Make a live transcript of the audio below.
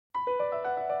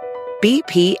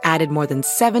BP added more than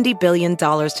 $70 billion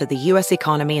to the U.S.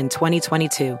 economy in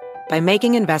 2022 by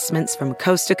making investments from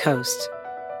coast to coast.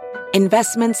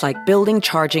 Investments like building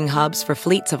charging hubs for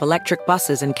fleets of electric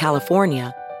buses in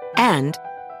California and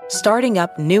starting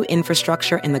up new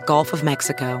infrastructure in the Gulf of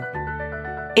Mexico.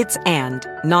 It's and,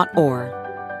 not or.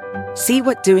 See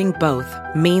what doing both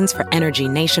means for energy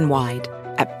nationwide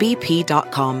at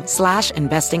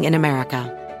bp.com/investing in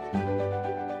America.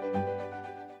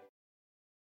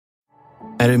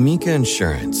 At Amica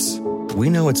Insurance, we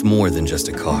know it's more than just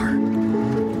a car.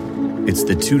 It's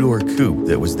the two-door coupe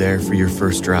that was there for your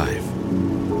first drive,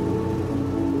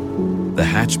 the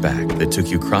hatchback that took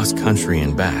you cross-country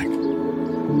and back,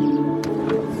 and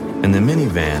the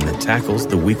minivan that tackles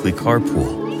the weekly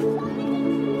carpool.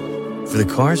 For the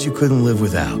cars you couldn't live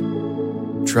without,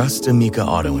 trust Amica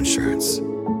Auto Insurance.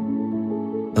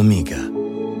 Amica.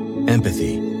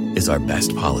 Empathy is our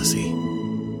best policy.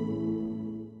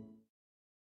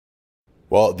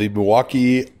 Well, the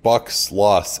Milwaukee Bucks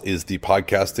loss is the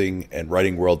podcasting and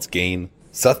writing world's gain.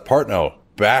 Seth Partnow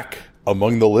back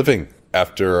among the living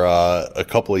after a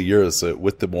couple of years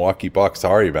with the Milwaukee Bucks.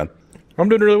 How are you, man? I'm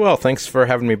doing really well. Thanks for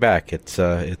having me back. It's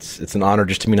an honor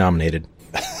just to be nominated.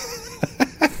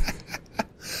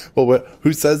 Well,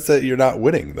 who says that you're not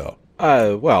winning, though?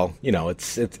 Well, you know,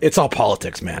 it's all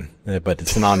politics, man. But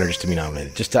it's an honor just to be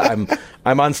nominated.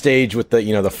 I'm on stage with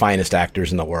the finest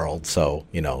actors in the world. So,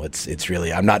 it's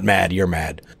really, I'm not mad. You're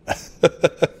mad.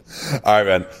 All right,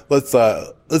 man.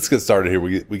 Let's get started here.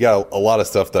 We got a lot of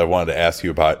stuff that I wanted to ask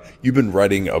you about. You've been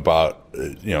writing about,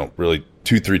 really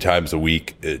 2-3 times a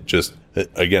week.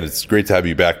 Again, it's great to have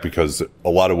you back because a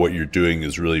lot of what you're doing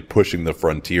is really pushing the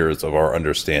frontiers of our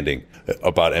understanding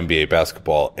about NBA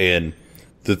basketball. And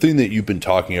the thing that you've been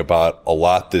talking about a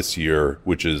lot this year,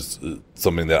 which is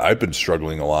something that I've been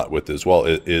struggling a lot with as well,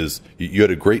 is you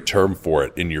had a great term for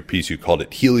it in your piece. You called it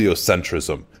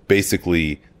heliocentrism.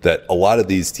 Basically, that a lot of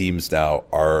these teams now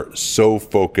are so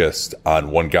focused on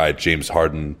one guy, James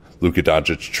Harden, Luka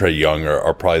Doncic, Trae Young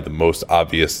are probably the most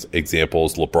obvious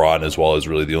examples. LeBron as well is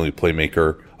really the only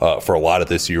playmaker for a lot of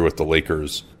this year with the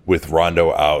Lakers, with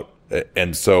Rondo out.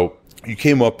 And so you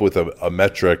came up with a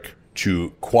metric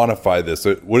to quantify this.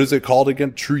 What is it called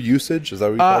again? True usage? Is that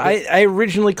what you called it? I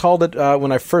originally called it,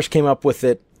 when I first came up with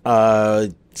it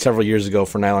several years ago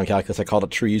for Nylon Calculus, I called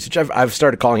it true usage. I've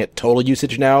started calling it total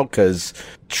usage now because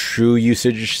true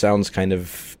usage sounds kind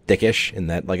of dickish in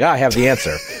that, I have the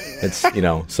answer.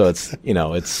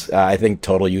 I think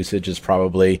total usage is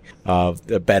probably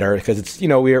better because it's,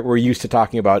 we're used to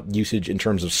talking about usage in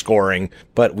terms of scoring,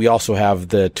 but we also have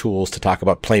the tools to talk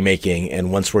about playmaking.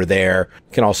 And once we're there,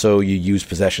 you use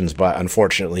possessions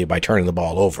unfortunately by turning the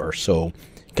ball over. So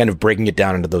kind of breaking it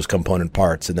down into those component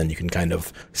parts, and then you can kind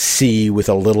of see with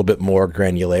a little bit more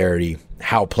granularity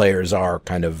how players are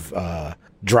kind of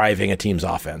driving a team's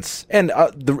offense. And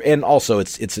also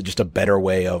it's just a better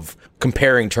way of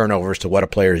comparing turnovers to what a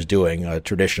player is doing.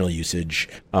 Traditional usage,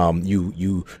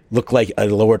 you look like a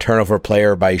lower turnover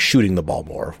player by shooting the ball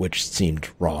more, which seemed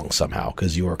wrong somehow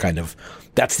because you were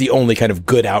that's the only kind of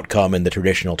good outcome in the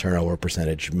traditional turnover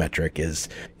percentage metric is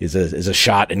a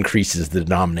shot increases the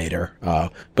denominator.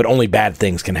 But only bad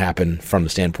things can happen from the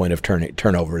standpoint of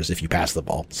turnovers if you pass the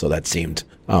ball. So that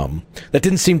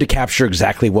didn't seem to capture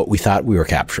exactly what we thought we were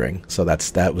capturing. So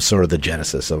that was sort of the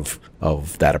genesis of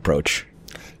that approach.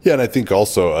 Yeah, and I think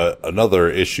also another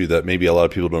issue that maybe a lot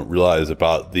of people don't realize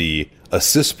about the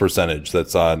assist percentage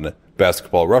that's on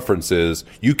Basketball Reference is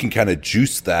you can kind of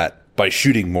juice that by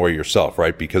shooting more yourself,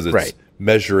 right? Because it's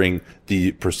measuring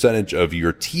the percentage of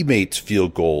your teammates'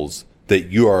 field goals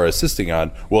that you are assisting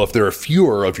on. Well, if there are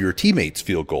fewer of your teammates'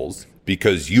 field goals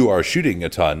because you are shooting a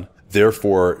ton,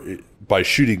 therefore, by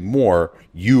shooting more,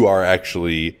 you are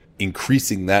actually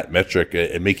increasing that metric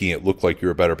and making it look like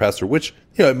you're a better passer, which,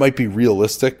 it might be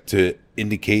realistic to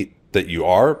indicate that you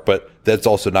are, but that's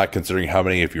also not considering how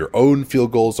many of your own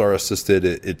field goals are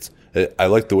assisted. I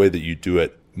like the way that you do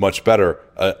it much better.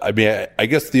 I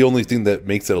guess the only thing that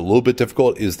makes it a little bit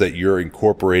difficult is that you're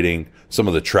incorporating some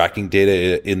of the tracking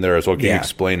data in there as well. Can you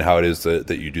explain how it is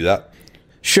that you do that?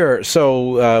 Sure.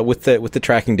 So with the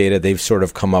tracking data, they've sort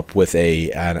of come up with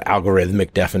an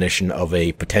algorithmic definition of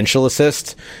a potential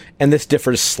assist, and this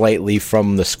differs slightly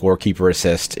from the scorekeeper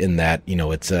assist in that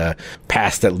it's a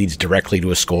pass that leads directly to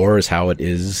a score is how it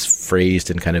is phrased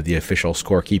in kind of the official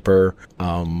scorekeeper.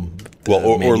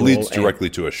 Or leads directly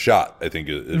to a shot. I think.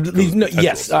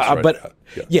 Yes, right? but.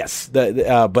 Yeah. Yes,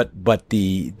 but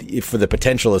for the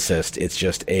potential assist, it's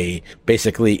just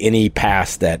basically any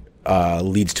pass that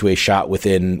leads to a shot with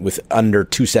under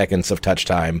 2 seconds of touch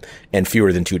time and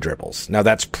fewer than 2 dribbles. Now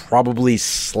that's probably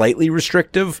slightly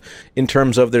restrictive in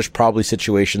terms of there's probably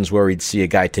situations where we'd see a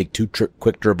guy take 2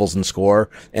 quick dribbles and score,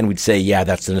 and we'd say, yeah,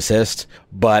 that's an assist.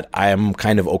 But I am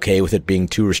kind of okay with it being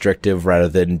too restrictive rather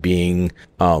than being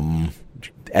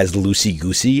as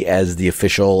loosey-goosey as the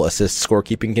official assist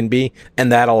scorekeeping can be.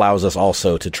 And that allows us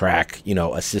also to track,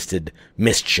 assisted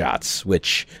missed shots,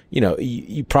 which,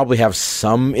 you probably have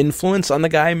some influence on the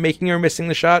guy making or missing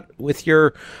the shot with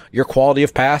your quality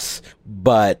of pass.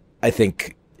 But I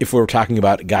think if we're talking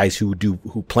about guys who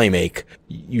play make,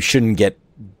 you shouldn't get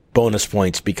bonus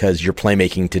points because you're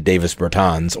playmaking to Davis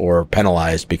Bertans or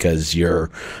penalized because you're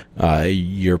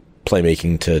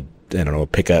playmaking to, I don't know,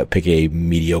 pick a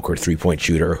mediocre 3-point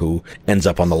shooter who ends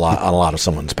up on a lot of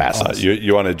someone's passes.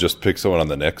 You want to just pick someone on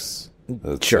the Knicks?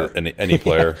 Sure, any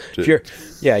player.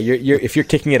 if you're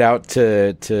kicking it out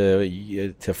to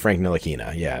Frank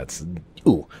Ntilikina, it's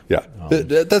ooh. Yeah,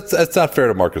 that's not fair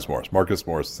to Marcus Morris. Marcus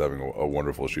Morris is having a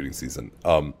wonderful shooting season.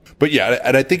 But yeah,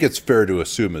 and I think it's fair to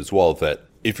assume as well that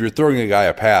if you're throwing a guy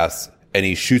a pass and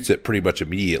he shoots it pretty much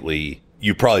immediately,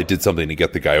 you probably did something to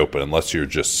get the guy open, unless you're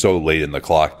just so late in the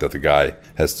clock that the guy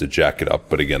has to jack it up.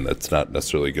 But again, that's not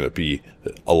necessarily going to be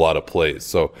a lot of plays.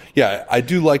 So yeah, I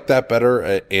do like that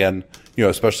better. And,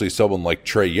 especially someone like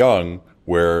Trae Young,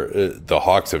 where the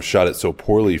Hawks have shot it so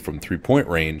poorly from 3-point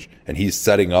range, and he's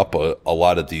setting up a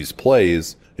lot of these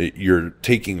plays, you're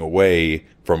taking away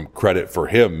from credit for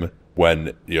him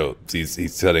when,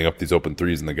 he's setting up these open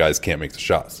threes and the guys can't make the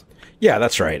shots. Yeah,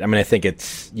 that's right. I mean, I think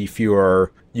it's,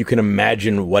 you can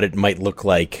imagine what it might look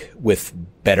like with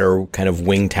better kind of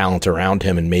wing talent around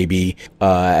him. And maybe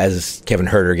as Kevin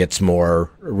Huerter gets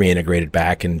more reintegrated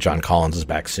back and John Collins is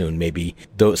back soon, maybe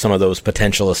some of those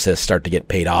potential assists start to get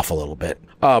paid off a little bit.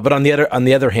 But on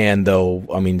the other hand, though,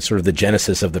 I mean, sort of the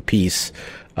genesis of the piece,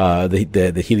 the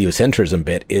heliocentrism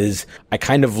bit is, I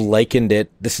kind of likened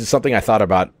it. This is something I thought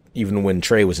about even when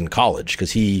Trae was in college,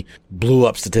 because he blew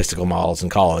up statistical models in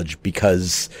college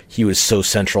because he was so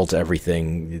central to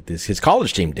everything his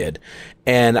college team did.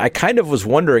 And I kind of was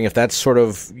wondering if that's sort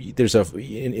of,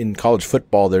 in college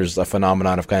football, there's a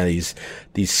phenomenon of kind of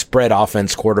these spread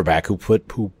offense quarterbacks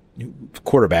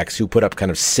who put up kind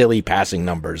of silly passing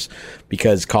numbers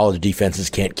because college defenses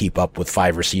can't keep up with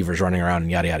 5 receivers running around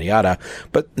and yada, yada, yada.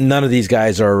 But none of these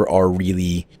guys are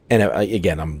really, and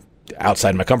again, I'm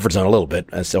outside my comfort zone a little bit,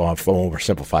 so I'm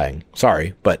oversimplifying.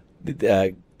 Sorry, but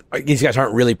these guys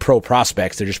aren't really pro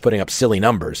prospects. They're just putting up silly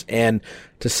numbers. And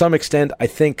to some extent, I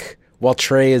think while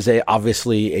Trae is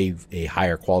obviously a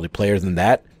higher quality player than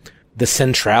that, the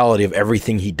centrality of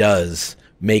everything he does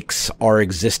makes our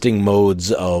existing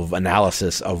modes of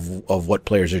analysis of what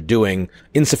players are doing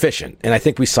insufficient. And I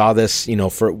think we saw this,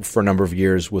 for a number of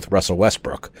years with Russell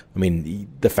Westbrook. I mean,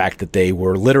 the fact that they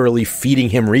were literally feeding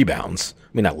him rebounds.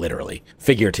 I mean, not literally,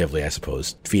 figuratively, I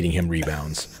suppose, feeding him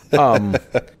rebounds. And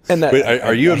that, wait,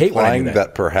 are you implying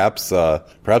that perhaps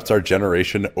our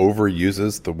generation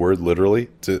overuses the word literally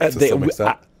to some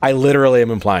extent? I literally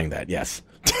am implying that, yes.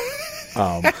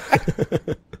 But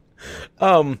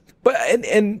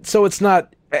so it's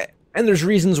not, and there's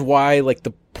reasons why, like,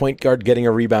 the point guard getting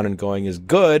a rebound and going is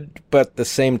good, but at the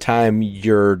same time,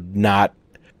 you're not,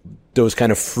 those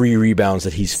kind of free rebounds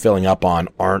that he's filling up on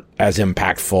aren't as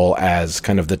impactful as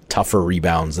kind of the tougher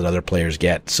rebounds that other players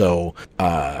get. So,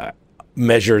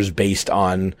 measures based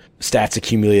on stats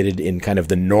accumulated in kind of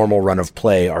the normal run of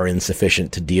play are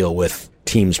insufficient to deal with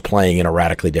teams playing in a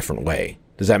radically different way.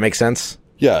 Does that make sense?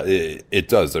 Yeah, it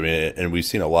does. I mean, and we've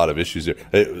seen a lot of issues there.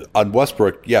 On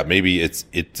Westbrook, yeah, maybe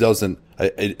it doesn't.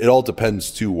 It all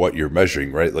depends to what you're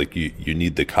measuring, right? Like you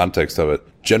need the context of it.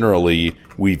 Generally,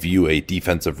 we view a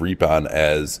defensive rebound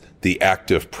as the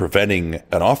act of preventing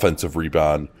an offensive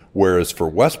rebound, whereas for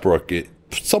Westbrook,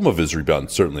 some of his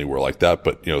rebounds certainly were like that,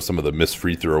 but some of the missed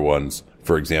free throw ones,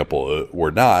 for example,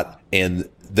 were not. And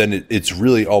then it's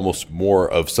really almost more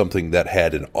of something that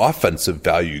had an offensive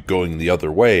value going the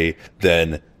other way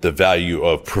than the value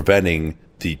of preventing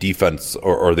the defense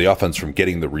or the offense from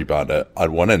getting the rebound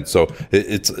on one end. So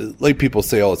it's like people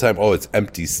say all the time, oh, it's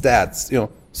empty stats.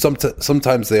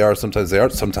 Sometimes they are, sometimes they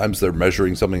aren't. Sometimes they're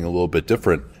measuring something a little bit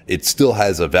different. It still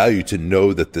has a value to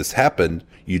know that this happened.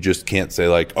 You just can't say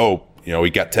like, oh, we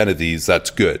got 10 of these. That's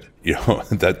good.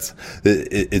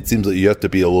 It seems like you have to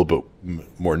be a little bit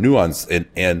more nuanced.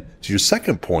 And to your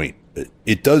second point,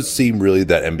 it does seem really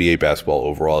that NBA basketball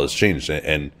overall has changed.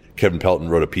 And Kevin Pelton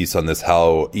wrote a piece on this,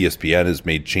 how ESPN has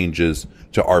made changes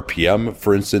to RPM,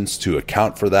 for instance, to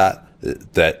account for that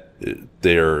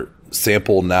their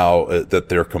sample now, that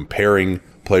they're comparing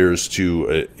players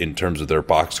to in terms of their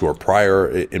box score prior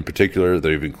in particular.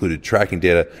 They've included tracking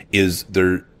data. Is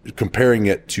they're comparing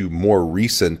it to more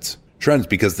recent trends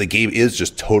because the game is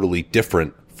just totally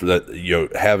different. For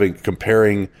that,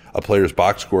 comparing a player's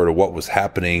box score to what was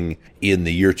happening in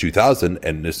the year 2000,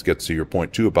 and this gets to your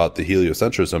point too about the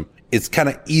heliocentrism. It's kind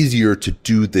of easier to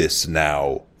do this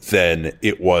now than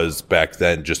it was back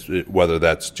then. Just whether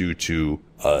that's due to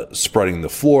spreading the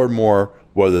floor more,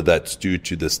 whether that's due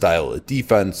to the style of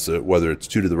defense, whether it's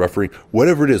due to the refereeing,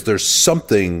 whatever it is, there's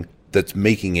something that's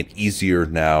making it easier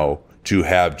now to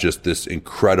have just this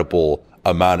incredible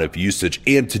amount of usage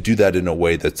and to do that in a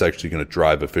way that's actually going to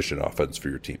drive efficient offense for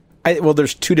your team. Well,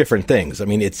 there's two different things. I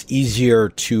mean, it's easier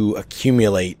to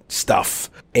accumulate stuff,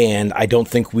 and I don't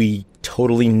think we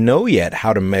totally know yet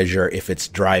how to measure if it's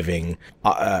driving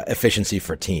efficiency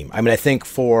for team. I mean, I think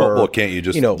well, can't you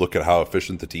just look at how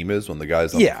efficient the team is when the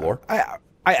guy's on the floor?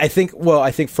 I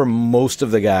think for most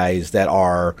of the guys that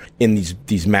are in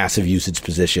these massive usage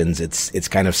positions, it's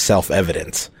kind of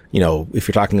self-evident. If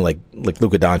you're talking like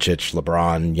Luka Doncic,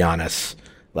 LeBron, Giannis,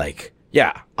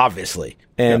 obviously.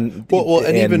 And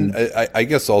even I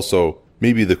guess also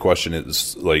maybe the question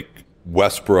is like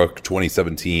Westbrook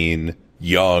 2017,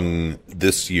 Young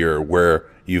this year, where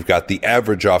you've got the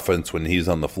average offense when he's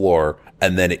on the floor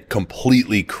and then it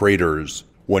completely craters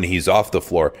when he's off the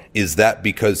floor. Is that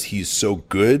because he's so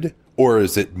good, or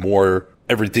is it more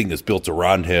everything is built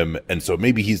around him, and so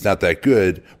maybe he's not that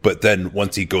good, but then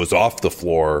once he goes off the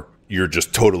floor, you're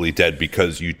just totally dead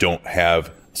because you don't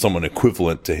have someone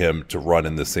equivalent to him to run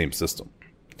in the same system?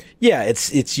 Yeah,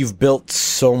 it's you've built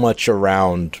so much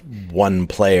around one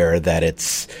player that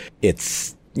it's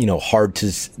hard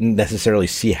to necessarily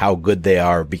see how good they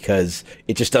are because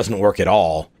it just doesn't work at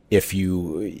all. If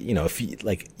you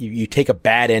take a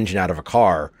bad engine out of a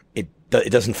car, it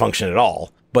doesn't function at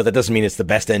all. But that doesn't mean it's the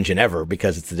best engine ever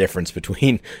because it's the difference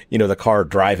between, the car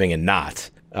driving and not.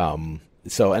 And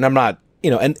I'm not,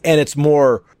 and it's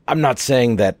more, I'm not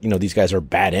saying that, these guys are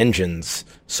bad engines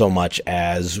so much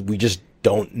as we just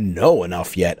don't know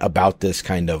enough yet about this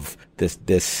kind of,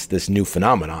 this new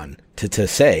phenomenon to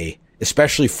say,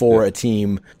 especially for a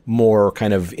team more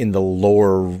kind of in the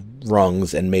lower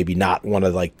rungs and maybe not one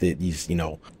of these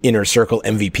inner circle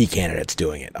MVP candidates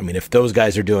doing it. I mean, if those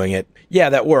guys are doing it, yeah,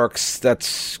 that works.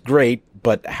 That's great.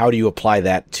 But how do you apply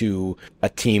that to a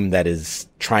team that is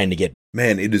trying to get?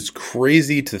 Man, it is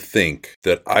crazy to think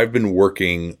that I've been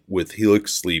working with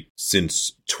Helix Sleep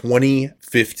since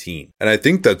 2015. And I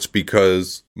think that's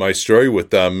because my story with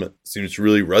them seems to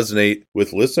really resonate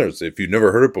with listeners. If you've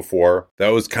never heard it before, that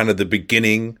was kind of the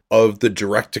beginning of the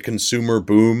direct-to-consumer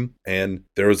boom. And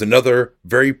there was another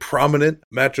very prominent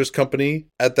mattress company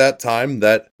at that time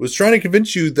that was trying to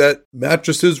convince you that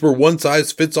mattresses were one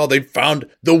size fits all. They found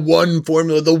the one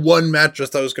formula, the one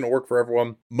mattress that was going to work for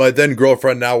everyone. My then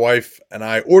girlfriend, now wife, and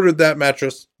I ordered that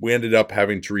mattress. We ended up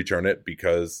having to return it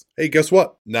because, hey, guess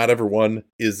what? Not everyone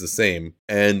is the same.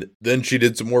 And then she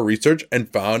did some more research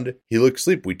and found Helix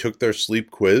Sleep. We took their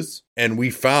sleep quiz and we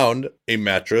found a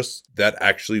mattress that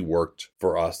actually worked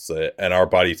for us and our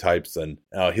body types. And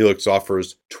Helix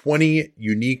offers 20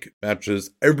 unique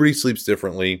mattresses. Everybody sleeps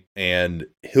differently, and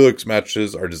Helix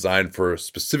mattresses are designed for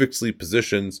specific sleep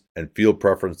positions and field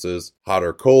preferences, hot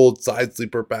or cold, side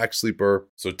sleeper, back sleeper.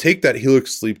 So take that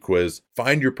Helix sleep quiz,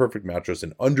 find your perfect mattress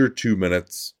in under 2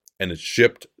 minutes, and it's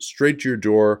shipped straight to your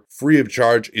door, free of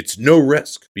charge. It's no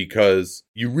risk because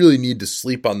you really need to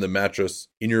sleep on the mattress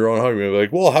in your own home. You're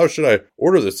like, well, how should I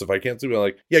order this if I can't sleep? I'm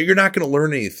like, yeah, you're not going to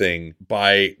learn anything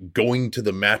by going to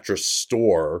the mattress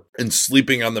store and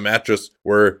sleeping on the mattress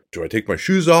where, do I take my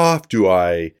shoes off? Do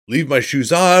I leave my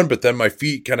shoes on, but then my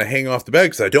feet kind of hang off the bed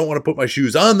because I don't want to put my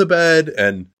shoes on the bed?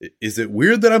 And is it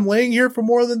weird that I'm laying here for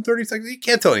more than 30 seconds? You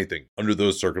can't tell anything under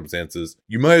those circumstances.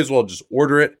 You might as well just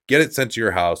order it, get it sent to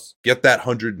your house, get that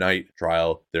 100-night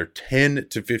trial. They're 10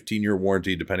 to 15-year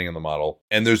warranty, depending on the model.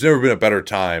 And there's never been a better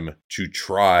time to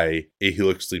try a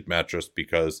Helix Sleep mattress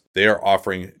because they are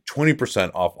offering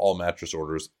 20% off all mattress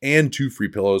orders and 2 free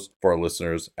pillows for our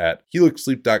listeners at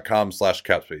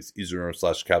helixsleep.com/capspace. Easy to remember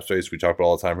 /capspace. We talk about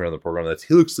all the time here on the program. That's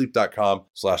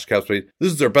helixsleep.com/capspace.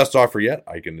 This is their best offer yet.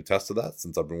 I can attest to that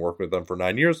since I've been working with them for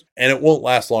 9 years. And it won't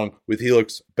last long with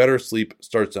Helix. Better sleep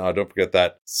starts now. Don't forget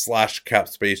that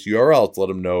 /capspace URL to let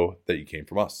them know that you came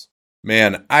from us.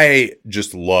 Man, I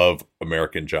just love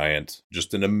American Giant.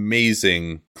 Just an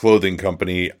amazing clothing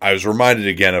company. I was reminded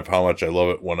again of how much I love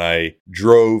it when I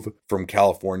drove from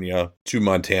California to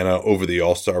Montana over the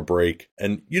All-Star break.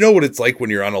 And you know what it's like when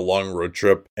you're on a long road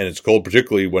trip and it's cold,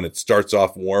 particularly when it starts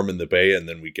off warm in the Bay and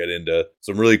then we get into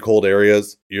some really cold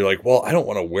areas. You're like, well, I don't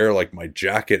want to wear like my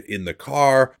jacket in the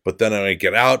car, but then when I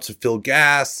get out to fill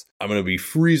gas, I'm going to be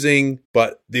freezing.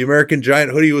 But the American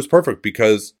Giant hoodie was perfect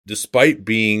because despite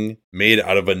being made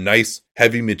out of a nice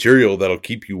heavy material that'll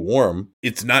keep you warm,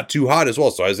 it's not too hot as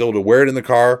well. So I was able to wear it in the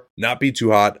car, not be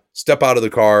too hot, step out of the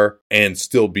car and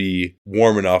still be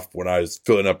warm enough when I was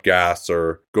filling up gas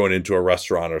or going into a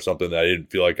restaurant or something that I didn't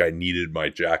feel like I needed my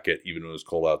jacket even when it was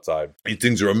cold outside. These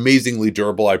things are amazingly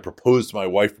durable. I proposed to my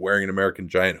wife wearing an American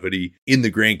Giant hoodie in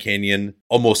the Grand Canyon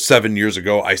almost 7 years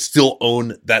ago. I still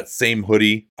own that same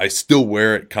hoodie. I still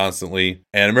wear it constantly.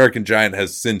 And American Giant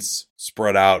has since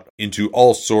spread out into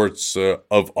all sorts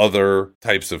of other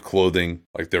types of clothing,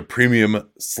 like their premium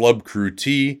Slub Crew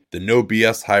tee, the No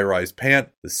BS high-rise pant,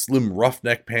 the slim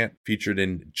roughneck pant featured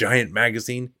in Giant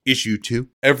Magazine issue 2.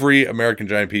 Every American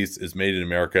Giant piece is made in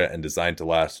America and designed to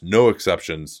last, no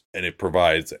exceptions, and it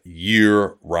provides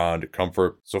year-round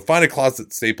comfort. So find a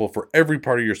closet staple for every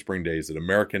part of your spring days at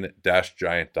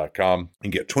American-Giant.com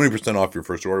and get 20% off your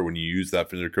first order when you use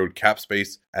that vendor code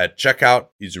CAPSPACE at checkout.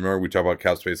 Easy to remember, we talk about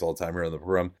CAPSPACE all the time here on the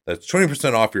program. That's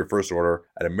 20% off your first order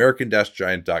at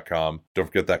American-Giant.com. Don't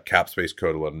forget that CAPSPACE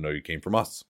code to let them know you came from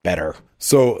us. Better.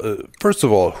 So, first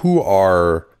of all, who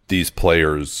are these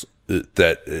players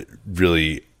that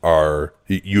really are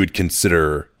you would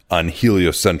consider on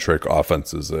heliocentric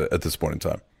offenses at this point in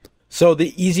time? So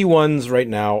the easy ones right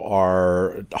now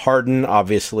are Harden,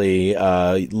 obviously,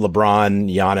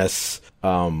 LeBron, Giannis,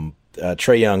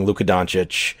 Trae Young, Luka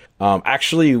Doncic.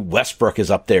 Actually, Westbrook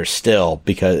is up there still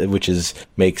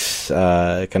makes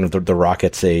kind of the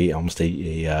Rockets almost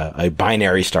a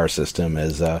binary star system,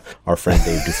 as our friend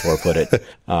Dave Dufour put it.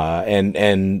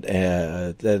 And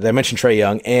I mentioned Trae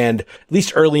Young, and at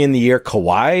least early in the year,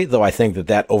 Kawhi. Though I think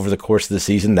that over the course of the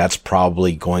season, that's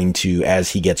probably going to,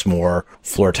 as he gets more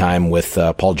floor time with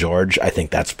Paul George, I think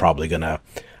that's probably gonna.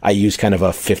 I use kind of a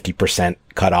 50%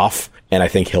 cutoff. And I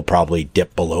think he'll probably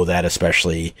dip below that,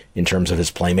 especially in terms of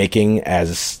his playmaking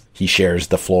as he shares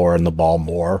the floor and the ball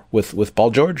more with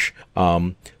Paul George.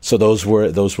 So those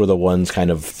were the ones kind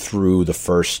of through the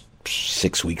first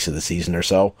 6 weeks of the season or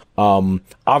so.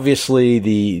 Obviously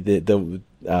the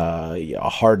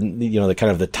Harden, the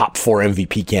kind of the top 4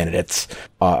 MVP candidates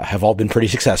have all been pretty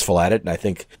successful at it. And I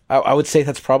think I would say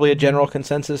that's probably a general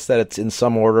consensus that it's in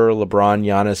some order: LeBron,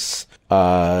 Giannis,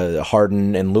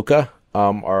 Harden, and Luka.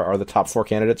 Are the top 4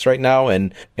 candidates right now,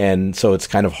 and so it's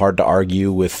kind of hard to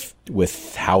argue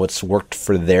with how it's worked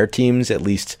for their teams, at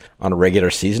least on a regular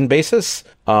season basis.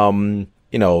 The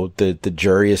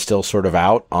jury is still sort of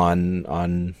out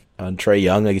on Trae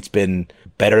Young. Like, it's been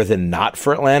better than not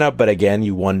for Atlanta, but again,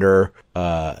 you wonder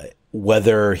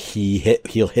whether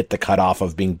he'll hit the cutoff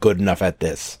of being good enough at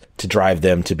this to drive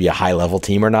them to be a high level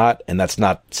team or not. And that's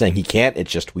not saying he can't.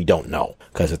 It's just we don't know,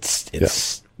 because it's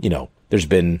there's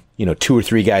been, 2 or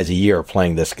 3 guys a year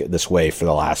playing this way for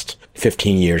the last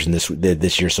 15 years. And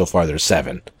this year so far, there's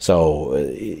 7. So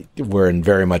we're in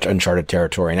very much uncharted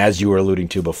territory. And as you were alluding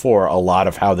to before, a lot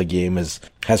of how the game has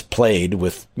played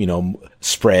with,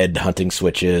 spread hunting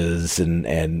switches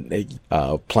and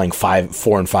playing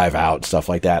 4 and 5 out, stuff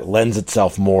like that, lends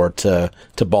itself more to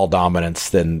ball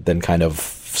dominance than kind of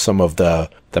some of the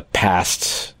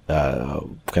past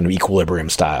kind of equilibrium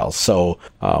styles. So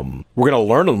we're going to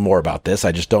learn more about this.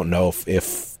 I just don't know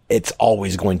if it's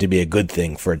always going to be a good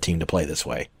thing for a team to play this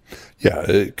way. Yeah,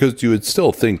 because you would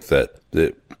still think that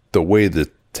the way the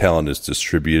talent is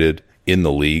distributed in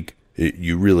the league,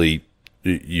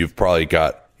 you've probably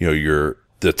got,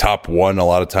 the top 1 a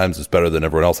lot of times is better than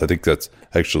everyone else. I think that's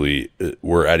actually,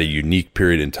 we're at a unique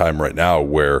period in time right now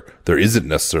where there isn't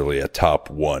necessarily a top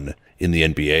 1 in the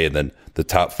NBA, and then the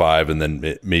top 5, and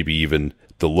then maybe even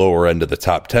the lower end of the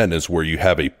top 10 is where you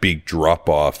have a big drop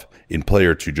off in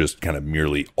player to just kind of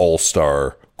merely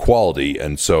all-star quality.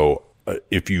 And so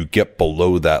if you get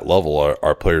below that level,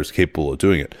 are players capable of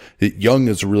doing it? Young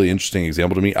is a really interesting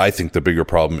example to me. I think the bigger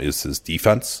problem is his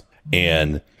defense,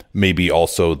 and maybe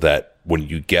also that when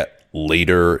you get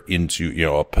later into,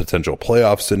 a potential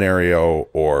playoff scenario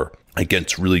or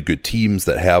against really good teams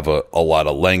that have a lot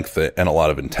of length and a lot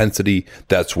of intensity,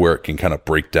 that's where it can kind of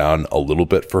break down a little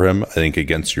bit for him. I think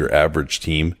against your average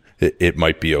team, it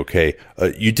might be okay.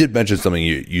 You did mention something.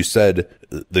 You said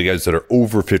the guys that are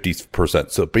over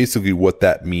 50%. So basically what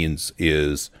that means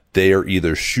is they are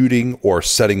either shooting or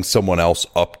setting someone else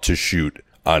up to shoot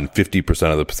on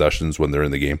 50% of the possessions when they're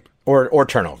in the game. Or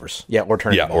turnovers. Yeah, or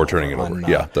turning. Yeah, or turning it over.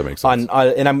 Yeah, that makes sense.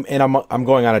 I'm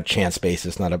going on a chance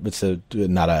basis, not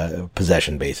a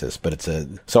possession basis, but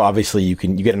so obviously you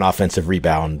get an offensive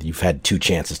rebound. You've had 2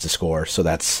 chances to score, so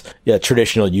that's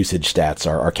traditional usage stats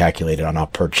are calculated on a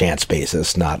per chance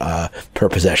basis, not a per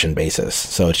possession basis.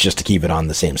 So it's just to keep it on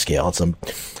the same scale. It's a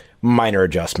minor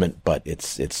adjustment, but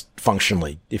it's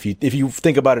functionally, if you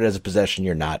think about it as a possession,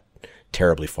 you're not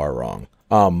terribly far wrong.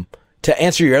 To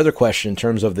answer your other question in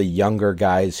terms of the younger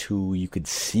guys who you could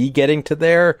see getting to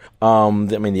there,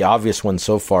 the obvious one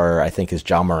so far I think is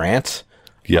Ja Morant.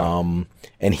 Yeah.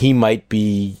 And he might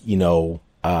be, Amari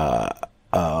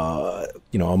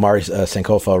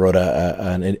Sankofa wrote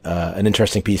an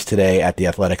interesting piece today at The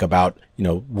Athletic about,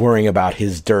 worrying about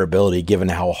his durability given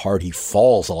how hard he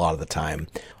falls a lot of the time.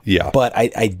 Yeah. But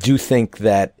I do think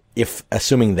that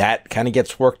assuming that kind of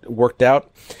gets worked out,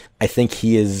 I think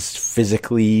he is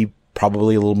physically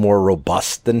probably a little more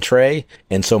robust than Trey,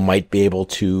 and so might be able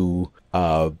to,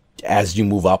 as you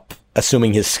move up,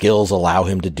 assuming his skills allow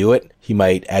him to do it, he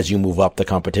might, as you move up the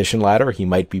competition ladder, he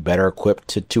might be better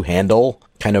equipped to handle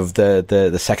kind of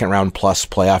the second round plus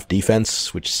playoff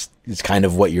defense, which is kind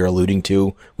of what you're alluding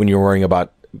to when you're worrying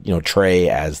about, Trey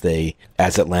as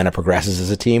Atlanta progresses as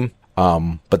a team.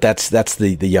 But that's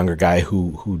the younger guy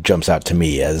who jumps out to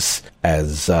me as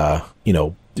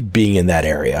being in that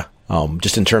area.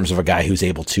 Just in terms of a guy who's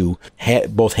able to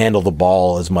both handle the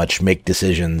ball as much, make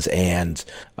decisions, and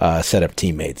set up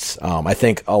teammates. I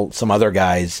think some other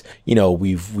guys,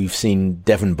 we've seen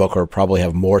Devin Booker probably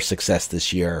have more success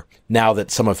this year now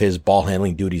that some of his ball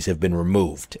handling duties have been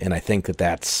removed, and I think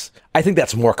that's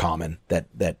more common. That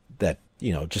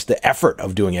just the effort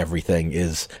of doing everything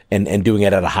is and doing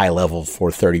it at a high level for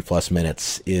 30 plus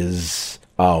minutes is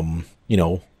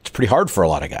it's pretty hard for a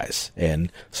lot of guys.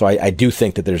 And so I do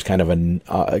think that there's kind of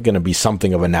going to be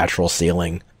something of a natural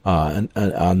ceiling on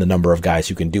the number of guys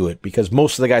who can do it, because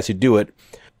most of the guys who do it,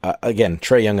 again,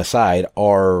 Trae Young aside,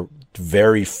 are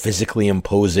very physically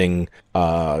imposing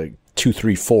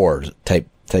 2-3-4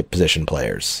 type position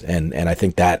players. And I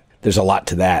think that there's a lot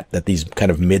to that these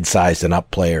kind of mid-sized and up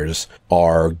players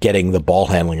are getting the ball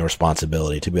handling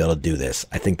responsibility to be able to do this.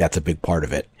 I think that's a big part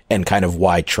of it. And kind of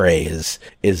why Trey is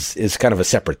kind of a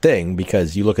separate thing,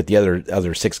 because you look at the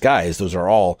other 6 guys, those are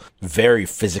all very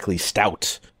physically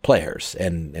stout players,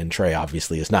 and Trey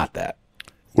obviously is not that.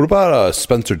 What about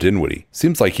Spencer Dinwiddie?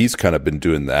 Seems like he's kind of been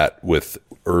doing that with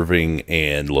Irving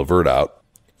and LeVert out.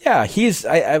 Yeah, he's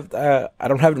I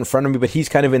don't have it in front of me, but he's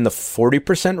kind of in the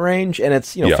 40% range, and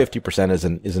it's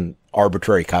 50% is an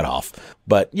arbitrary cutoff.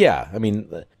 But yeah, I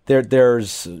mean there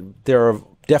have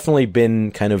definitely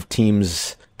been kind of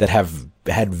teams that have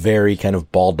had very kind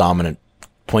of ball dominant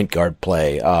point guard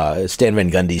play. Stan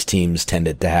Van Gundy's teams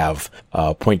tended to have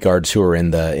point guards who are in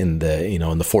the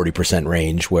 40%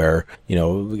 range, where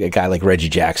a guy like Reggie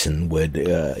Jackson would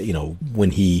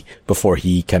before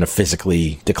he kind of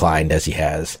physically declined as he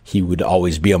has, he would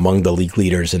always be among the league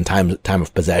leaders in time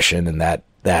of possession, and that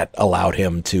allowed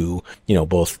him to,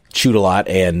 both shoot a lot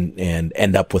and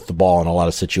end up with the ball in a lot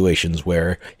of situations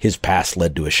where his pass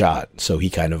led to a shot.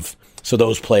 So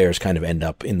those players kind of end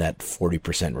up in that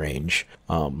 40% range.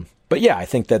 But yeah, I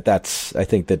think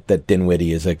that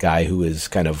Dinwiddie is a guy who is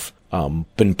kind of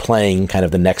been playing kind of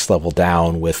the next level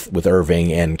down with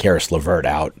Irving and Karis LeVert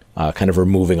out, kind of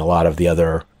removing a lot of the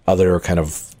other kind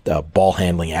of ball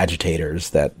handling agitators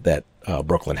that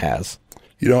Brooklyn has.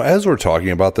 As we're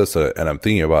talking about this and I'm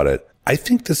thinking about it, I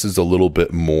think this is a little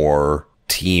bit more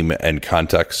team and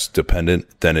context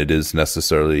dependent than it is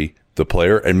necessarily the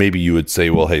player. And maybe you would say,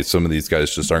 well, hey, some of these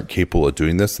guys just aren't capable of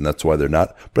doing this, and that's why they're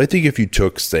not. But I think if you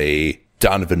took, say,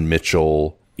 Donovan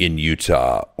Mitchell in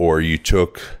Utah, or you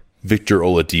took Victor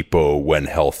Oladipo when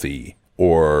healthy,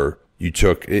 or you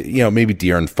took, maybe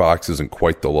De'Aaron Fox isn't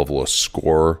quite the level of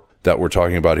scorer that we're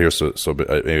talking about here. So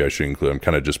maybe I should include, I'm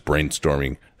kind of just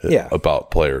brainstorming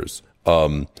about players.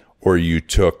 Or you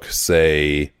took,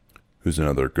 say, who's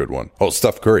another good one? Oh,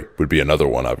 Steph Curry would be another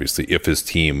one, obviously, if his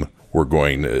team were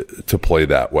going to play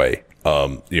that way.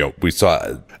 We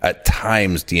saw at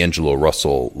times D'Angelo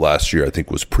Russell last year, I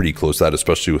think, was pretty close to that,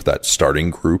 especially with that starting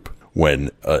group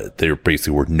when there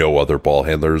basically were no other ball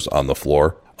handlers on the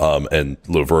floor. And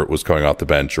LeVert was coming off the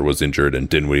bench or was injured, and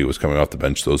Dinwiddie was coming off the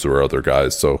bench. Those were other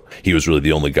guys. So he was really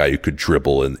the only guy who could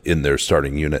dribble in their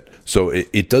starting unit. So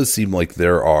it does seem like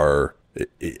there are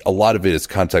a lot of it is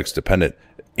context dependent.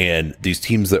 And these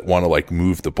teams that want to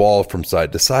move the ball from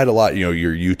side to side a lot, your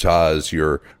Utahs,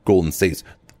 your Golden States,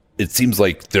 it seems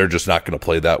like they're just not going to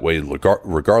play that way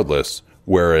regardless.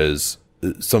 Whereas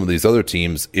some of these other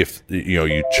teams, if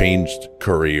you changed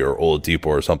Curry or Oladipo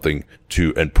or something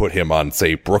and put him on,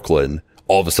 say, Brooklyn,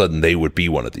 all of a sudden they would be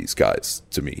one of these guys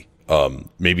to me.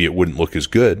 Maybe it wouldn't look as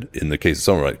good in the case of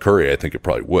someone like Curry. I think it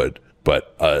probably would,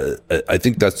 but I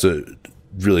think that's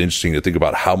really interesting to think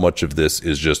about how much of this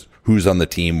is just who's on the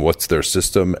team, what's their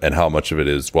system, and how much of it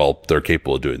is, well, they're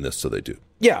capable of doing this, so they do.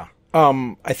 Yeah,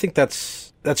 I think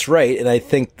that's right, and I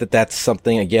think that's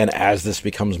something, again, as this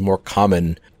becomes more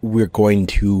common, we're going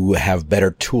to have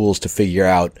better tools to figure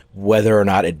out whether or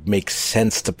not it makes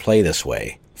sense to play this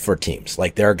way for teams.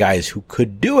 Like, there are guys who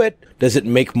could do it. Does it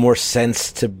make more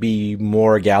sense to be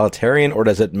more egalitarian, or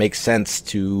does it make sense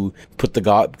to put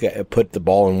the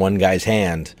ball in one guy's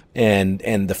hand? And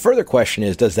the further question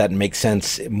is, does that make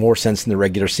more sense in the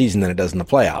regular season than it does in the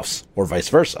playoffs, or vice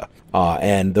versa?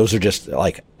 And those are just,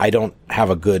 like, I don't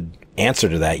have a good answer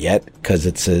to that yet, because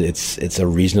it's a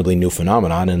reasonably new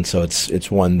phenomenon, and so it's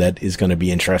one that is going to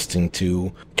be interesting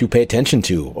to pay attention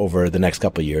to over the next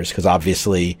couple of years, because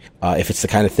obviously if it's the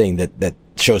kind of thing that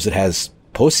shows it has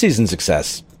postseason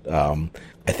success,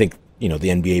 I think the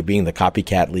NBA being the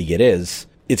copycat league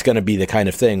it's going to be the kind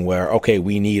of thing where, okay,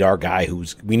 we need our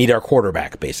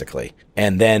quarterback, basically,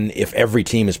 and then if every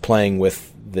team is playing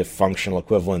with the functional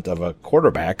equivalent of a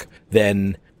quarterback,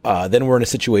 then we're in a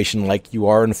situation like you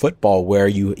are in football, where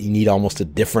you need almost a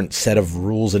different set of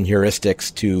rules and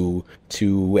heuristics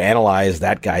to analyze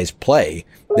that guy's play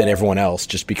than everyone else,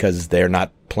 just because they're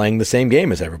not playing the same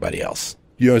game as everybody else.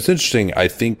 It's interesting. I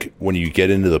think when you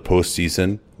get into the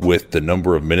postseason with the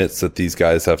number of minutes that these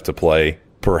guys have to play,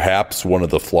 perhaps one of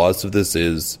the flaws of this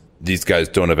is these guys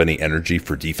don't have any energy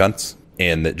for defense,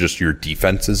 and that just your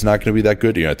defense is not going to be that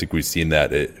good. I think we've seen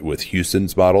that with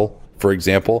Houston's model, for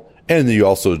example. And you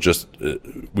also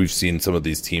we've seen some of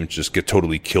these teams just get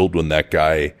totally killed when that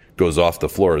guy goes off the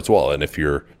floor as well. And if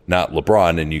you're not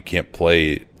LeBron and you can't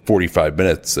play 45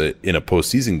 minutes in a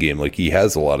postseason game like he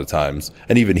has a lot of times,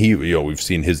 and even we've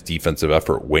seen his defensive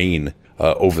effort wane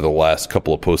over the last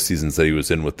couple of postseasons that he was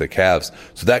in with the Cavs.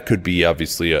 So that could be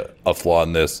obviously a flaw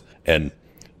in this. And,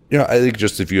 I think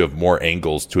just if you have more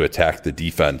angles to attack the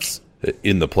defense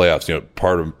in the playoffs,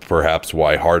 part of perhaps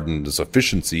why Harden's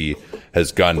efficiency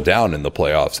has gone down in the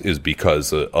playoffs is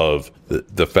because of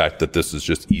the fact that this is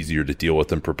just easier to deal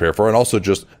with and prepare for. And also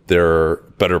just their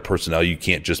better personnel. You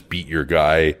can't just beat your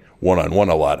guy one-on-one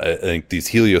a lot. I think these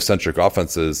heliocentric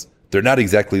offenses, they're not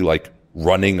exactly like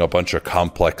running a bunch of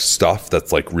complex stuff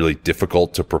that's like really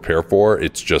difficult to prepare for.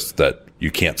 It's just that you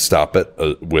can't stop it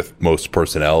with most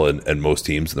personnel and most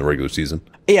teams in the regular season.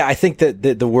 Yeah, I think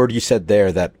that the word you said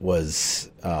there that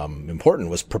was important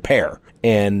was prepare,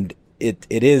 and it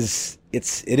is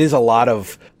a lot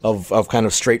of kind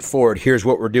of straightforward. Here's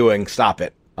what we're doing. Stop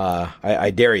it.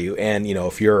 I dare you. And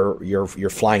if you're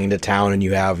flying into town and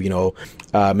you have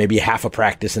maybe half a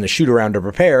practice and a shoot around to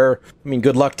prepare, I mean,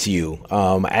 good luck to you.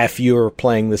 If you're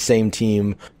playing the same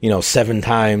team 7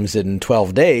 times in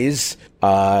 12 days,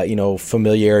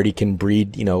 familiarity can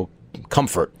breed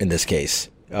comfort in this case.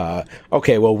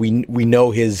 Okay, well, we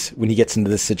know when he gets into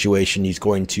this situation, he's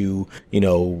going to,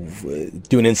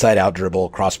 do an inside out dribble,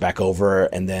 cross back over,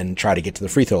 and then try to get to the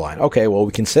free throw line. Okay, well,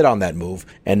 we can sit on that move,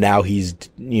 and now he's,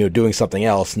 doing something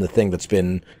else, and the thing that's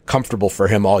been comfortable for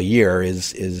him all year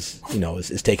is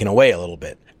taken away a little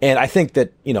bit. And I think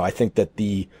that,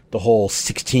 the whole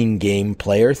 16 game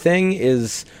player thing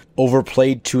is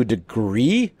overplayed to a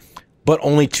degree, but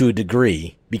only to a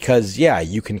degree. Because,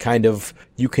 you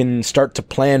can start to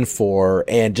plan for,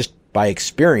 and just by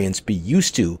experience, be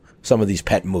used to some of these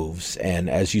pet moves. And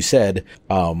as you said,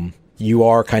 you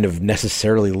are kind of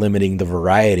necessarily limiting the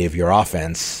variety of your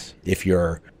offense if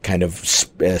you're kind of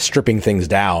stripping things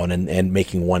down and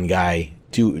making one guy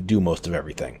do most of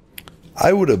everything.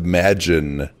 I would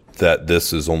imagine that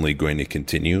this is only going to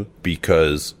continue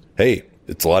because, hey,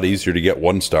 it's a lot easier to get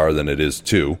 1 star than it is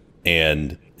 2.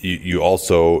 And you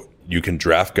also... you can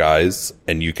draft guys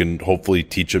and you can hopefully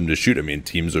teach them to shoot. I mean,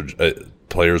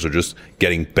 players are just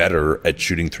getting better at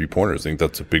shooting 3-pointers. I think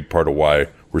that's a big part of why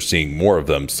we're seeing more of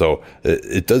them. So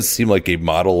it does seem like a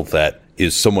model that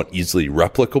is somewhat easily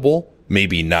replicable,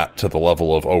 maybe not to the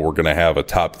level of, we're going to have a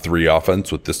top 3 offense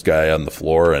with this guy on the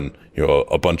floor and,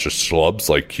 a bunch of schlubs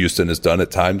like Houston has done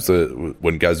at times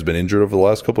when guys have been injured over the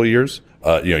last couple of years.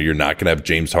 You're not going to have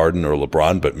James Harden or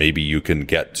LeBron, but maybe you can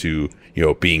get to,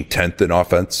 being 10th in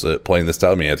offense playing this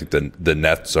style. I mean, I think the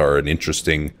Nets are an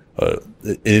interesting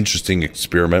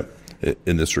experiment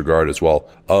in this regard as well.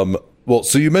 Well,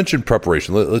 so you mentioned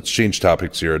preparation. Let's change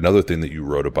topics here. Another thing that you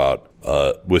wrote about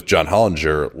with John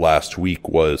Hollinger last week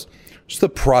was just the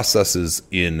processes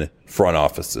in front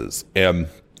offices. And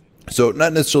So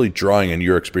not necessarily drawing on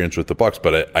your experience with the Bucks,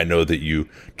 but I know that you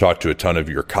talked to a ton of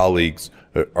your colleagues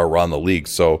around the league.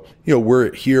 So,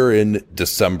 we're here in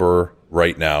December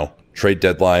right now. Trade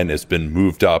deadline has been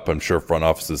moved up. I'm sure front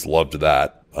offices loved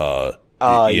that.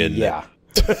 Yeah.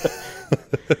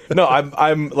 No,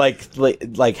 I'm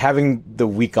like having the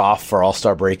week off for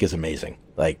All-Star break is amazing.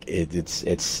 Like it's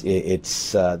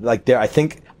like there.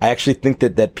 I actually think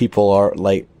that people are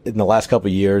like, in the last couple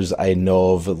of years, I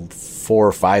know of 4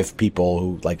 or 5 people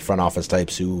who, like, front office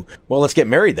types who, well, let's get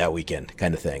married that weekend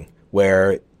kind of thing.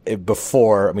 Where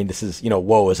before, I mean, this is,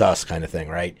 woe is us kind of thing,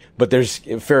 right? But there's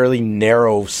a fairly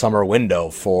narrow summer window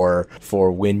for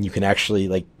when you can actually,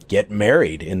 like, get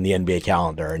married in the NBA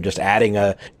calendar, and just adding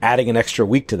an extra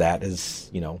week to that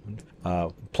is,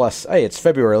 plus, hey, it's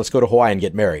February, let's go to Hawaii and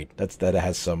get married. That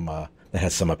has some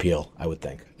appeal, I would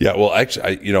think. Yeah, well,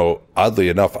 actually, oddly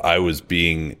enough, I was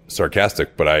being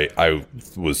sarcastic, but I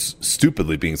was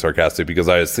stupidly being sarcastic, because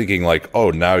I was thinking like, oh,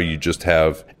 now you just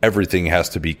have everything has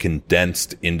to be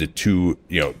condensed into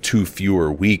two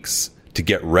fewer weeks to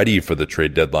get ready for the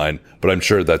trade deadline. But I'm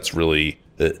sure that's really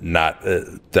not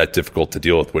that difficult to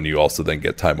deal with when you also then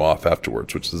get time off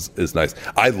afterwards, which is nice.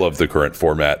 I love the current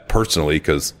format personally,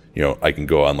 because I can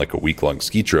go on like a week-long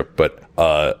ski trip, but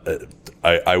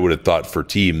I would have thought for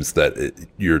teams that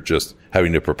you're just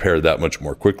having to prepare that much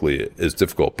more quickly is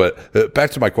difficult. But back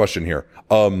to my question here.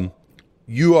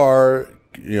 You are,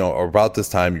 about this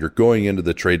time, you're going into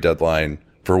the trade deadline.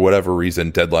 For whatever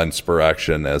reason, deadline spur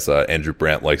action, as Andrew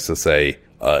Brandt likes to say.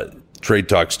 Trade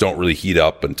talks don't really heat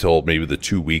up until maybe the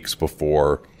 2 weeks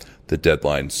before the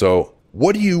deadline. So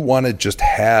what do you want to just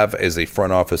have as a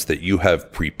front office that you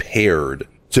have prepared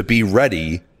to be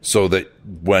ready, so that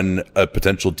when a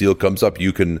potential deal comes up,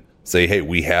 you can say, hey,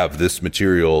 we have this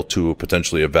material to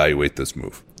potentially evaluate this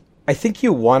move? I think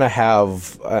you want to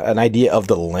have an idea of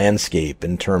the landscape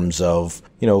in terms of,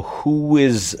 who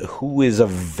is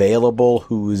available,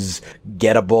 who's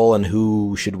gettable, and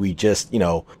who should we just,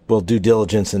 we'll do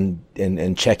diligence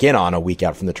and check in on a week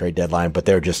out from the trade deadline, but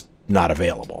they're just not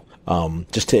available.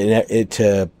 Just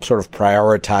to sort of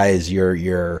prioritize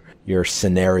your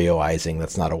scenarioizing.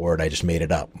 That's not a word. I just made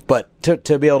it up. But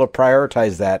to be able to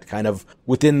prioritize that kind of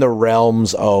within the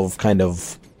realms of kind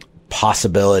of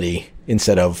possibility,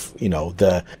 instead of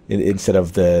the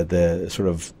sort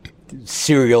of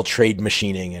serial trade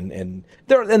machining, and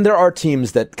there are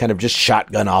teams that kind of just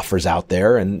shotgun offers out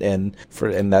there, and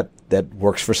that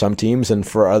works for some teams, and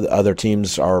for other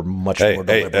teams are much more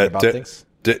deliberate about things.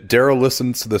 Daryl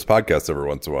listens to this podcast every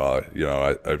once in a while.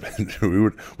 We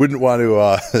wouldn't want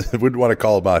to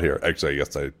call him out here. Actually, I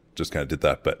guess I just kind of did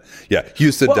that, but yeah,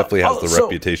 Houston definitely has the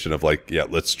reputation of like, yeah,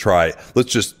 let's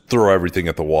just throw everything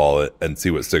at the wall and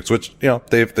see what sticks. Which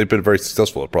they've been very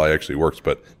successful. It probably actually works,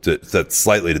 but that's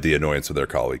slightly to the annoyance of their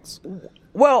colleagues.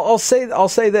 Well, I'll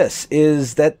say this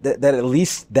is that at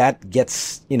least that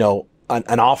gets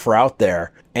an offer out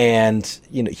there. And,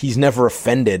 he's never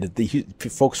offended. The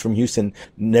folks from Houston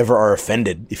never are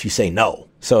offended if you say no.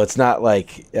 So it's not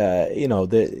like,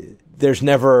 there's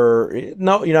never,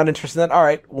 no, you're not interested in that. All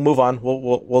right, we'll move on.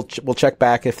 We'll check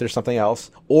back if there's something else.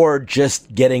 Or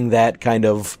just getting that kind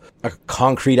of a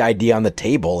concrete idea on the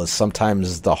table is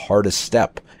sometimes the hardest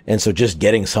step. And so just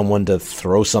getting someone to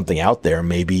throw something out there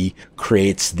maybe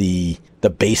creates the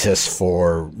basis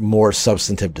for more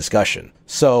substantive discussion.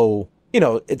 So,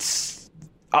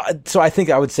 so I think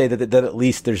I would say that at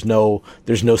least there's no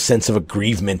sense of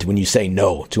aggrievement when you say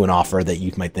no to an offer that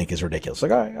you might think is ridiculous.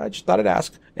 Like, all right, I just thought I'd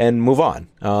ask and move on.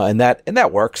 And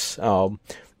that works. And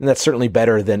that's certainly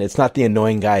better than, it's not the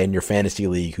annoying guy in your fantasy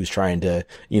league who's trying to,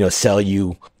 sell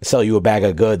you a bag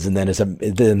of goods and then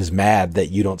is mad that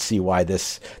you don't see why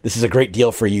this is a great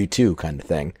deal for you too, kind of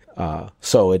thing.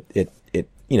 So it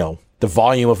the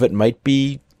volume of it might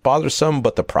be bothersome,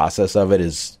 but the process of it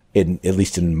is, at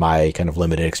least in my kind of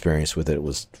limited experience with it,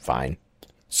 was fine.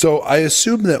 So I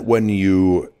assume that when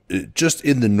you, just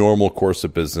in the normal course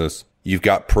of business, you've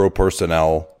got pro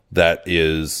personnel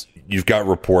you've got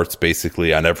reports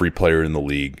basically on every player in the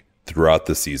league throughout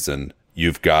the season.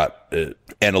 You've got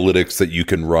analytics that you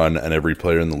can run on every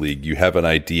player in the league. You have an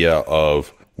idea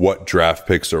of what draft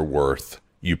picks are worth.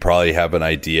 You probably have an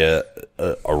idea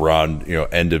around,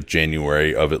 end of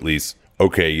January of at least,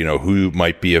 okay, who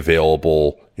might be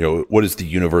available. What is the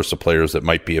universe of players that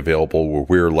might be available where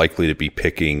we're likely to be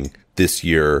picking this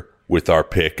year with our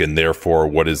pick, and therefore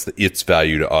what is its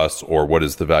value to us, or what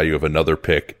is the value of another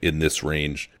pick in this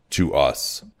range to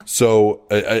us. So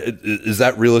is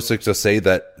that realistic to say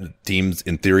that teams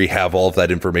in theory have all of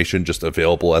that information just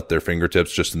available at their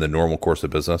fingertips just in the normal course of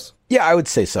business? Yeah, I would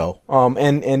say so.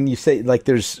 And you say like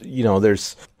there's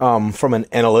from an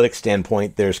analytics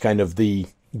standpoint, there's kind of the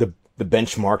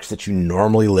benchmarks that you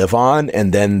normally live on.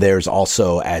 And then there's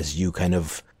also, as you kind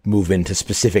of move into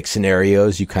specific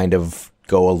scenarios, you kind of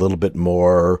go a little bit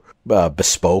more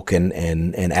bespoke and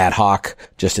ad hoc,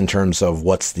 just in terms of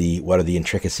what are the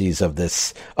intricacies of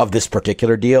this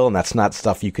particular deal. And that's not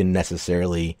stuff you can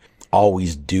necessarily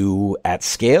always do at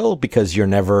scale, because you're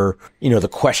never, the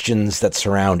questions that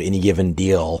surround any given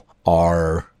deal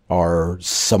are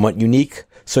somewhat unique.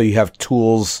 So you have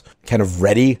tools kind of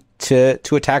ready to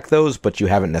attack those, but you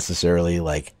haven't necessarily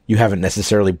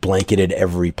blanketed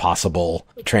every possible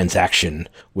transaction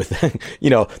with,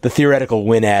 the theoretical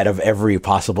win ad of every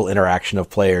possible interaction of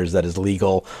players that is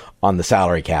legal on the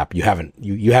salary cap. You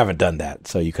haven't done that.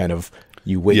 So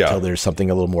you wait till there's something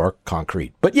a little more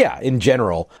concrete. But yeah, in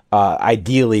general,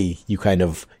 ideally you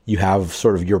have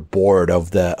sort of your board of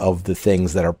the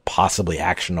things that are possibly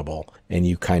actionable, and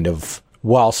you kind of,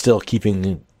 while still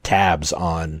keeping tabs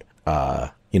on,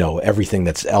 everything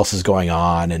that's else is going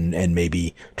on, and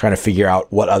maybe trying to figure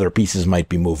out what other pieces might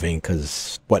be moving,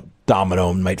 because what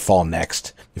domino might fall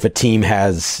next. If a team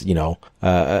has,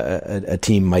 a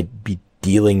team might be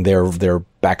dealing their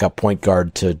backup point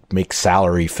guard to make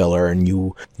salary filler, and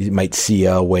you might see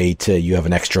a way you have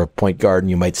an extra point guard, and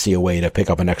you might see a way to pick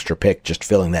up an extra pick, just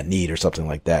filling that need or something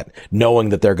like that. Knowing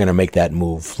that they're going to make that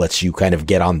move lets you kind of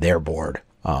get on their board.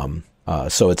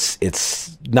 So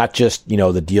it's not just,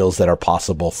 the deals that are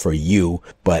possible for you,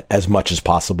 but as much as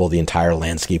possible, the entire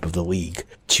landscape of the league,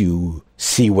 to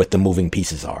see what the moving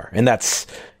pieces are. And that's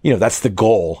the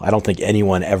goal. I don't think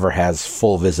anyone ever has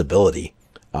full visibility.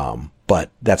 But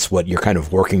that's what you're kind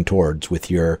of working towards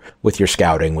with your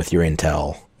scouting, with your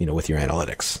intel, with your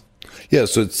analytics. Yeah,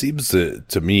 so it seems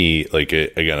to me like,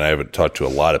 again, I haven't talked to a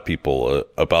lot of people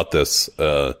about this,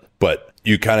 but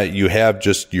you have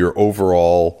just your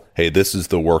overall, hey, this is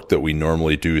the work that we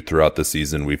normally do throughout the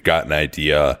season. We've got an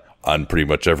idea on pretty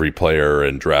much every player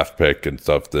and draft pick and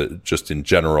stuff, that just in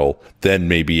general. Then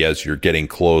maybe as you're getting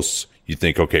close, you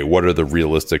think, okay, what are the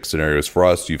realistic scenarios for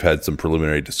us? You've had some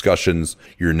preliminary discussions.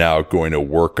 You're now going to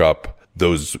work up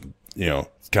those,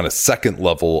 kind of second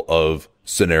level of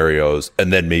scenarios.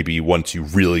 And then maybe once you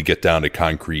really get down to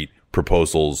concrete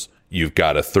proposals, you've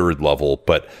got a third level.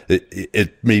 But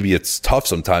maybe it's tough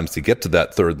sometimes to get to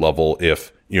that third level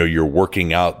if, you're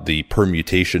working out the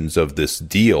permutations of this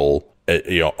deal,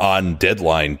 on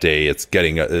deadline day. It's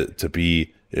getting to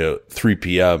be 3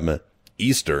 p.m.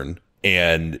 Eastern,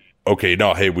 and okay,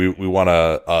 no, hey, we want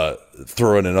to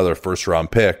throw in another first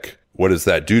round pick. What does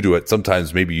that do to it?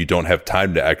 Sometimes maybe you don't have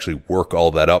time to actually work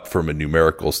all that up from a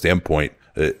numerical standpoint.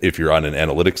 If you're on an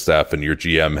analytics staff and your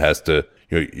GM has to,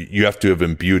 you have to have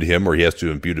imbued him, or he has to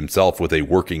have imbued himself with a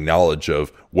working knowledge of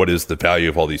what is the value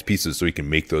of all these pieces, so he can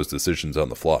make those decisions on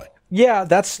the fly. Yeah,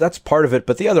 that's part of it.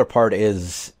 But the other part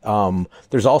is,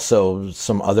 there's also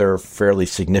some other fairly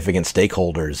significant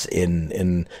stakeholders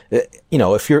in,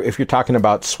 if you're talking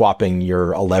about swapping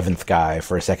your 11th guy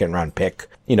for a second round pick,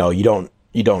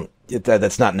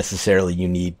 that's not necessarily you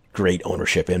need great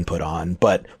ownership input on.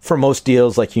 But for most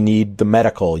deals, like, you need the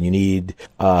medical, you need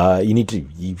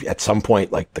at some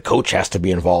point, like, the coach has to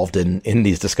be involved in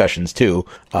these discussions too,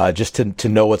 just to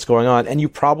know what's going on. And you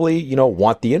probably,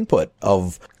 want the input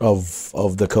of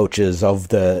the coaches,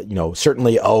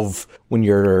 certainly of, when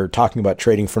you're talking about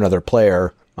trading for another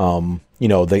player, the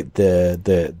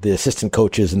assistant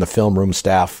coaches and the film room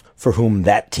staff for whom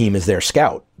that team is their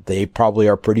scout. They probably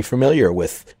are pretty familiar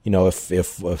with,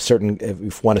 if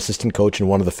one assistant coach and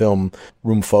one of the film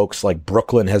room folks, like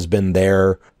Brooklyn, has been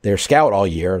their scout all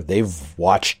year. They've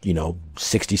watched,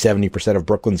 60-70% of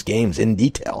Brooklyn's games in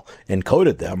detail and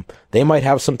coded them. They might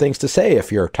have some things to say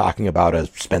if you're talking about a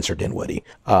Spencer Dinwiddie,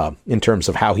 in terms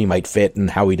of how he might fit and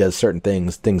how he does certain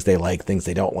things they like, things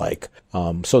they don't like.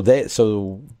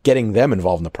 So getting them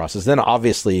involved in the process. Then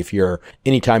obviously,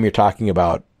 anytime you're talking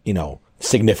about,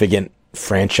 significant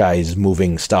franchise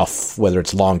moving stuff, whether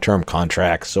it's long-term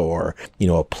contracts or,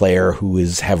 a player who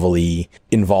is heavily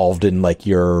involved in, like,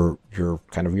 your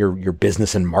kind of your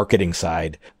business and marketing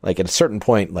side, like, at a certain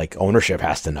point, like, ownership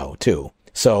has to know too.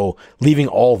 So leaving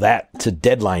all that to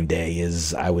deadline day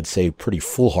is, I would say, pretty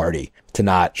foolhardy to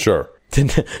not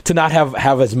to not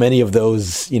have as many of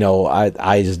those,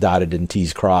 I's dotted and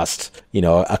T's crossed,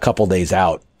 a couple days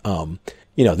out.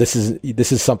 This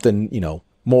is something,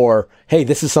 more, hey,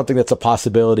 this is something that's a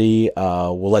possibility.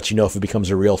 We'll let you know if it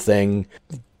becomes a real thing.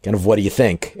 kind of what do you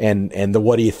think? And the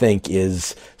what do you think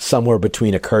is somewhere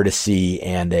between a courtesy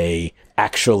and a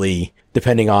actually,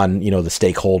 depending on, the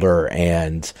stakeholder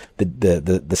and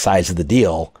the size of the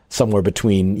deal, somewhere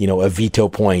between, a veto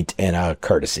point and a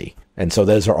courtesy. And so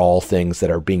those are all things that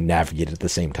are being navigated at the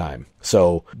same time.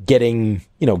 So getting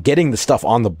the stuff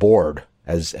on the board,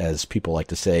 as people like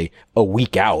to say, a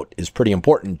week out is pretty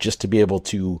important, just to be able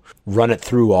to run it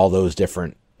through all those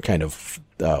different kind of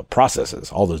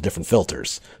processes, all those different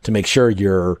filters, to make sure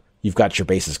you've got your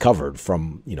bases covered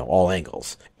from, all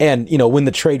angles. And, when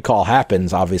the trade call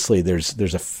happens, obviously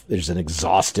there's an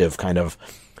exhaustive kind of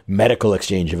medical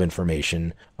exchange of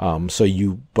information.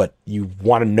 But you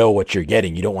want to know what you're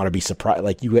getting. You don't want to be surprised.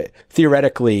 Like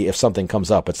theoretically, if something comes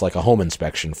up, it's like a home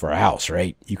inspection for a house,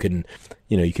 right? You can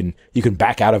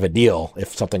back out of a deal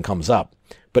if something comes up,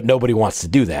 but nobody wants to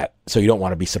do that. So you don't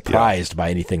want to be surprised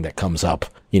by anything that comes up,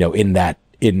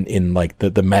 in like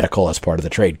the medical as part of the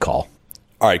trade call.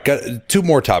 All right, got two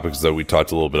more topics that we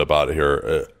talked a little bit about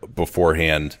here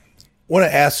beforehand. I want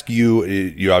to ask you,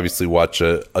 you obviously watch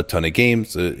a ton of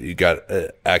games. You got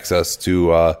access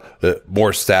to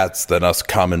more stats than us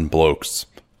common blokes.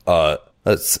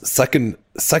 Second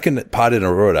pod in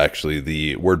a row, actually,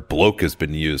 the word bloke has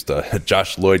been used.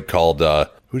 Josh Lloyd called,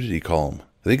 who did he call him?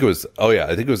 I think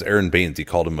it was Aaron Baines. He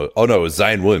called him it was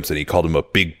Zion Williamson. He called him a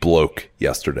big bloke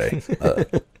yesterday.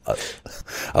 I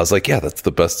was like, yeah, that's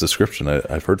the best description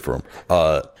I've heard from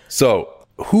him. So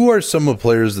who are some of the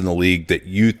players in the league that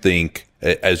you think,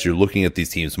 as you're looking at these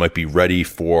teams, might be ready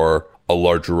for a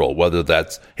larger role? Whether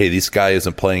that's, hey, this guy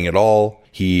isn't playing at all,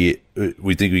 we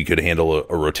think we could handle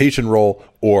a rotation role,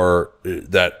 or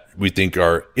that we think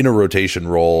are in a rotation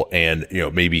role and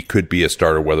maybe could be a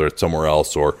starter, whether it's somewhere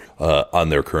else or on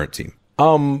their current team.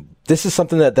 This is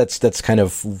something that's kind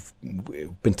of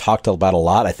been talked about a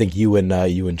lot. I think you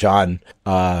and John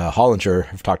Hollinger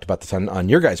have talked about this on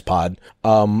your guys' pod.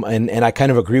 And I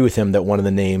kind of agree with him that one of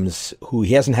the names who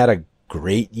he hasn't had a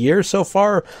great year so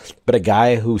far, but a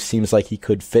guy who seems like he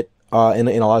could fit in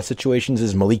a lot of situations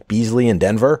is Malik Beasley in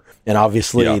Denver. And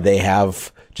obviously they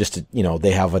have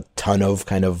they have a ton of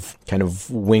kind of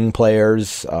wing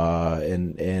players,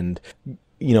 and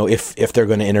if they're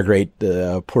going to integrate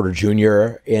Porter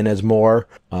Jr. in as more,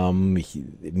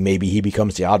 maybe he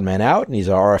becomes the odd man out, and he's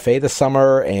an RFA this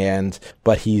summer.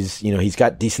 But he's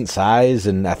got decent size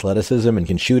and athleticism and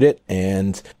can shoot it.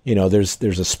 And there's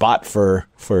a spot for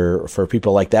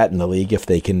people like that in the league if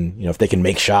they can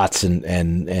make shots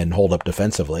and hold up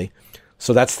defensively.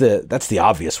 So that's the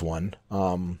obvious one.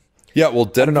 Yeah, well,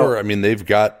 Denver, I mean, they've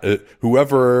got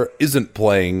whoever isn't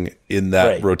playing in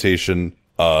that rotation,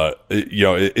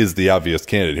 is the obvious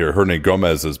candidate here. Hernan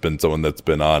Gomez has been someone that's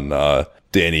been on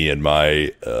Danny and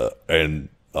my and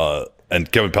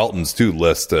Kevin Pelton's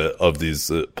list of these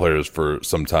players for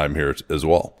some time here as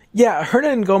well. Yeah,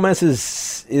 Hernan Gomez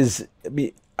is.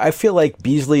 I feel like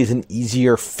Beasley is an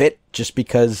easier fit just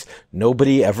because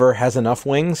nobody ever has enough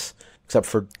wings except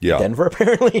for Denver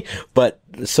apparently. But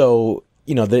so.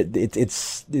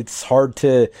 It's hard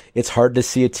to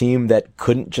see a team that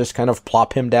couldn't just kind of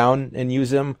plop him down and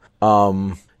use him.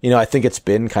 I think it's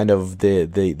been kind of the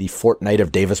Fortnite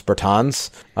of Davis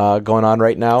Bertans going on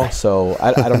right now. So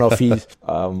I don't know if he's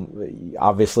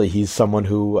obviously he's someone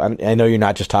who I know you're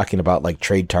not just talking about like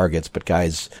trade targets, but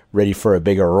guys ready for a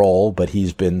bigger role. But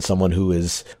he's been someone who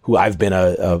I've been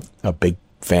a big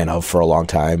fan of for a long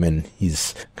time, and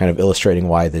he's kind of illustrating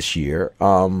why this year.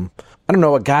 I don't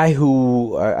know, a guy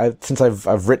who, since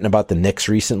I've written about the Knicks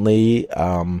recently,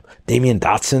 Damian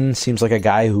Dotson seems like a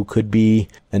guy who could be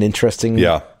an interesting,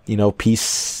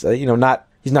 piece. He's not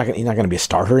going to be a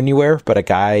starter anywhere, but a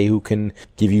guy who can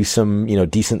give you some,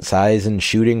 decent size and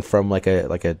shooting from like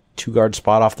a 2-guard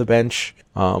spot off the bench.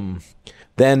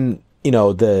 Then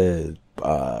the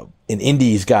in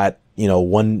Indy's got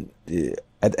one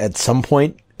at some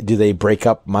point. Do they break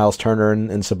up Miles Turner and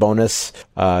Sabonis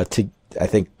I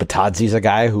think Batadzi's a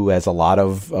guy who has a lot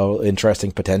of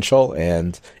interesting potential,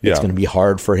 and it's going to be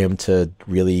hard for him to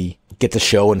really get to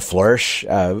show and flourish,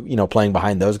 playing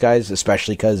behind those guys,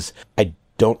 especially because I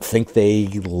don't think they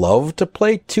love to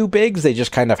play two bigs. They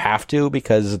just kind of have to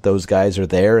because those guys are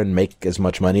there and make as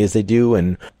much money as they do,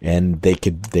 and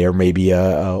they're maybe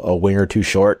a wing or two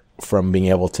short from being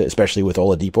able to, especially with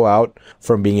Oladipo out,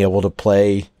 from being able to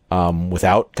play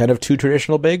without kind of two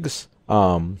traditional bigs.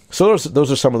 So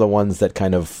those are some of the ones that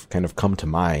kind of come to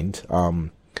mind.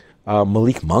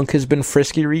 Malik Monk has been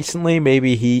frisky recently.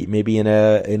 Maybe in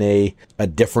a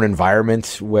different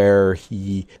environment where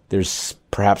there's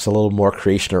perhaps a little more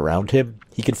creation around him,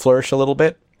 he could flourish a little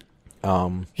bit.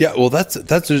 Well,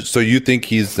 that's so you think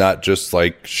he's not just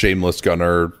like shameless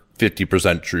gunner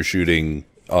 50% true shooting.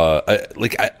 I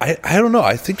don't know.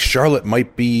 I think Charlotte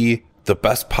might be the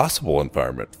best possible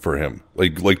environment for him.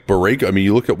 Like Borrego. I mean,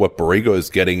 you look at what Borrego is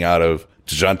getting out of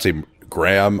Devontae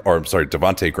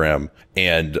Graham.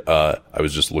 And I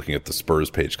was just looking at the Spurs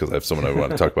page because I have someone I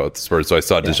want to talk about with the Spurs. So I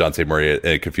saw DeJounte Murray and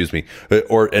it confused me.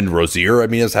 And Rozier, I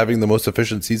mean, is having the most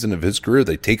efficient season of his career.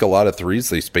 They take a lot of threes.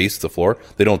 They space the floor.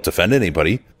 They don't defend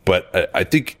anybody. But I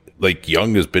think like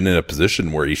Young has been in a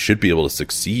position where he should be able to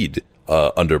succeed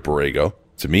under Borrego,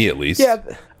 to me at least. Yeah,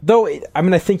 though, I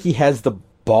mean, I think he has the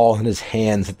ball in his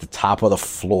hands at the top of the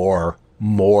floor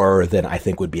more than I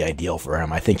think would be ideal for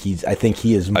him. I think he is.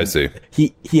 I see.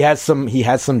 He has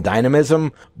some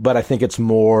dynamism, but I think it's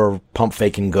more pump,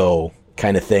 fake, and go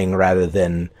kind of thing rather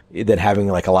than having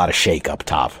like a lot of shake up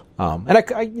top. And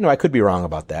I could be wrong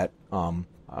about that.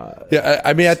 Yeah,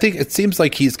 I mean, I think it seems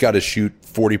like he's got to shoot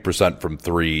 40% from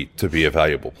three to be a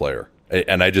valuable player,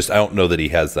 and I don't know that he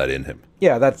has that in him.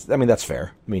 Yeah, that's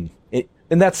fair. I mean,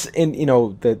 this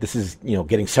is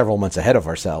getting several months ahead of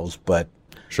ourselves, but.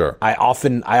 Sure. I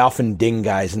often ding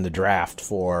guys in the draft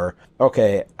for,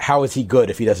 okay, how is he good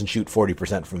if he doesn't shoot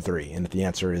 40% from three? And if the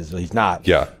answer is he's not,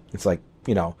 yeah, it's like,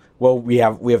 well, we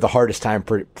have the hardest time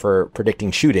for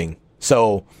predicting shooting.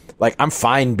 So like, I'm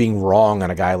fine being wrong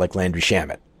on a guy like Landry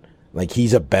Shamet. Like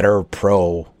he's a better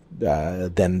pro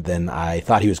than I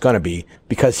thought he was going to be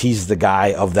because he's the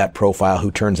guy of that profile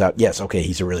who turns out, yes, okay,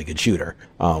 he's a really good shooter.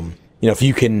 If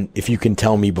you can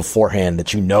tell me beforehand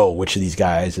that which of these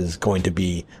guys is going to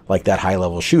be like that high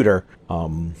level shooter, I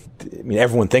mean,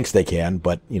 everyone thinks they can,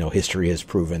 but history has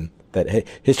proven that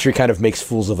history kind of makes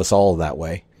fools of us all that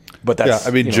way. But that's, I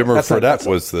mean, Jimmer Fredette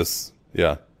was this,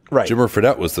 right. Jimmer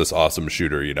Fredette was this awesome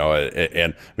shooter,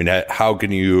 and I mean, how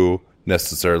can you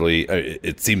necessarily?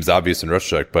 It seems obvious in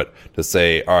retrospect, but to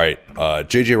say, all right,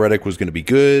 JJ Redick was going to be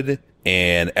good.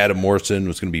 And Adam Morrison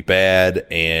was going to be bad,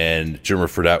 and Jimmer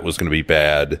Fredette was going to be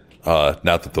bad.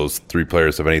 Not that those three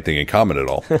players have anything in common at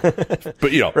all,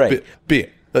 but right.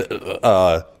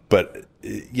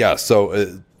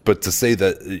 But to say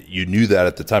that you knew that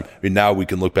at the time, I mean, now we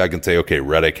can look back and say, okay,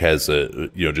 Redick has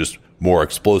just more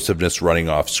explosiveness running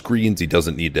off screens. He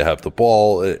doesn't need to have the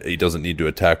ball. He doesn't need to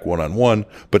attack one-on-one.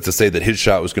 But to say that his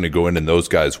shot was going to go in and those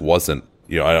guys wasn't,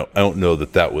 I don't know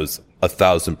that was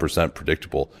 1,000%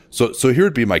 predictable. So here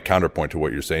would be my counterpoint to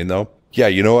what you're saying, though. Yeah,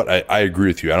 you know what? I agree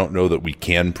with you. I don't know that we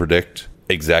can predict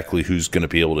exactly who's going to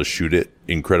be able to shoot it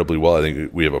incredibly well. I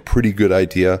think we have a pretty good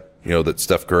idea, that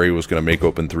Steph Curry was going to make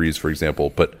open threes, for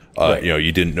example. But, right.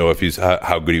 You didn't know if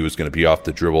how good he was going to be off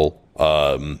the dribble.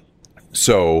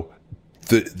 So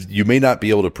you may not be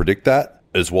able to predict that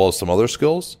as well as some other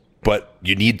skills, but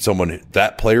you need someone.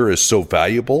 That player is so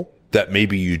valuable that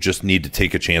maybe you just need to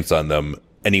take a chance on them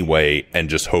anyway and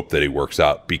just hope that it works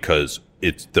out because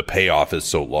the payoff is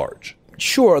so large.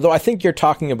 Sure, though I think you're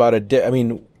talking about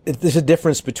there's a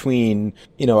difference between,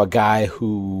 a guy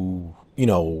who,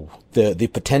 the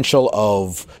potential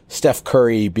of Steph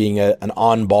Curry being an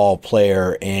on-ball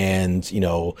player and,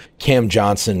 Cam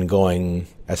Johnson going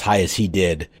as high as he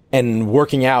did and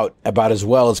working out about as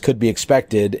well as could be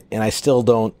expected. And I still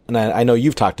don't, and I know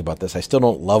you've talked about this, I still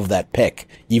don't love that pick,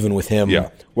 even with him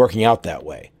working out that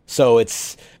way. So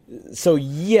yes,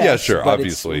 yeah, sure,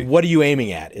 obviously. What are you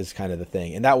aiming at is kind of the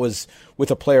thing. And that was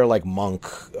with a player like Monk,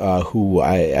 who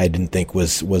I didn't think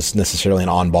was necessarily an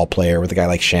on-ball player, with a guy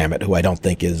like Shamet, who I don't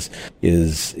think is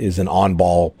an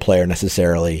on-ball player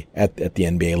necessarily at the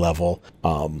NBA level.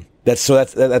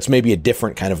 That's maybe a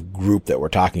different kind of group that we're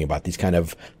talking about. These kind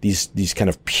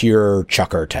of pure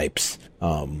chucker types.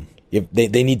 If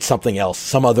they need something else,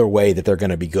 some other way that they're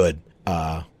going to be good.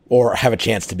 Or have a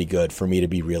chance to be good for me to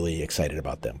be really excited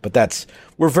about them. But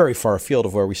we're very far afield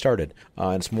of where we started.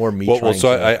 It's more me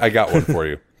trying I got one for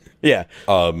you. Yeah.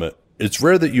 It's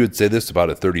rare that you would say this about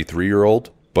a 33-year-old,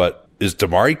 but is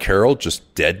Damari Carroll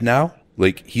just dead now?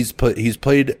 Like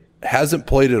hasn't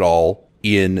played at all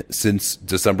since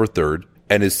December 3rd,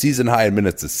 and his season high in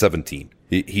minutes is 17.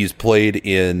 He's played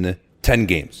in 10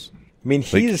 games. I mean,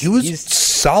 he was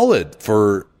solid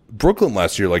for Brooklyn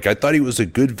last year. Like, I thought he was a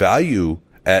good value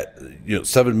at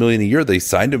 $7 million a year. They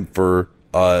signed him for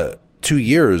 2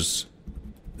 years.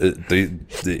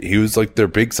 He was like their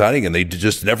big signing, and they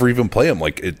just never even play him.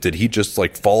 Like, did he just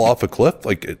like fall off a cliff?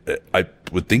 Like, I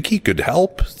would think he could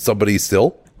help somebody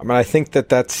still. I mean, I think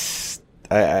that's.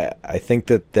 I think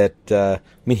that I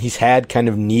mean, he's kind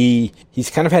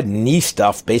of had knee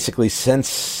stuff basically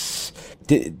since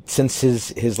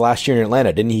his last year in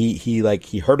Atlanta. Didn't he?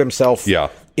 He hurt himself. Yeah.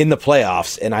 In the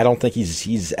playoffs, and I don't think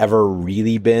he's ever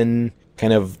really been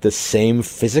kind of the same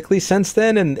physically since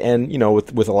then. And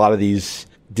with a lot of these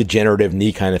degenerative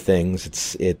knee kind of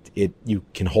things, you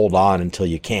can hold on until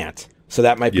you can't. So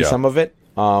that might be some of it.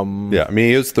 Yeah, I mean,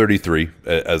 he is 33,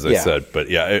 as I said, but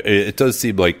it does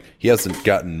seem like he hasn't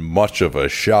gotten much of a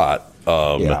shot.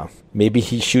 Maybe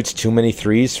he shoots too many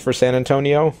threes for San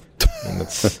Antonio. And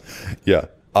that's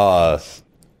Pop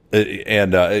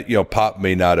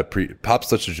may not Pop's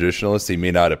such a traditionalist. He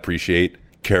may not appreciate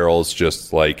Carroll's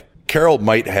just like Carroll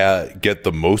might get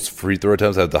the most free throw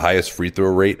attempts, have the highest free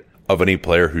throw rate of any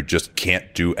player who just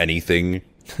can't do anything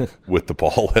with the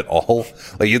ball at all.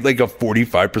 Like he had like a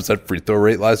 45% free throw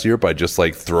rate last year by just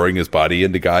like throwing his body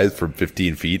into guys from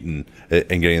 15 feet and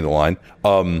getting the line.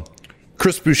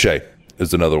 Chris Boucher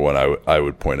is another one I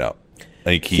would point out.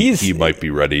 I think he might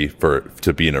be ready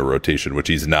to be in a rotation, which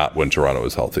he's not when Toronto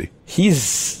is healthy.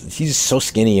 He's so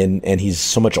skinny and he's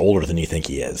so much older than you think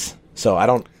he is. So I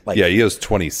don't like. Yeah, he is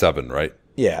 27, right?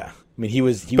 Yeah, I mean he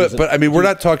was. But I mean, we're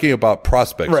not talking about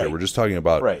prospects here. We're just talking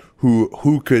about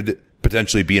who could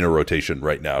potentially be in a rotation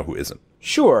right now who isn't.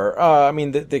 Sure. I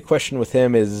mean the question with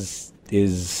him is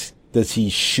does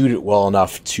he shoot it well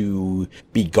enough to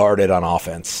be guarded on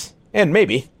offense? And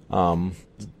maybe.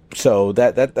 So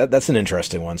that's an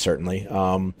interesting one, certainly.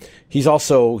 He's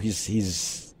also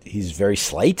he's very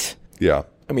slight. Yeah.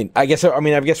 I guess we're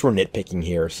nitpicking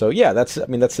here. So yeah, that's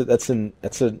an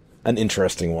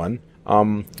interesting one.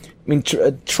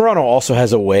 Toronto also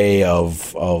has a way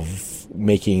of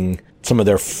making some of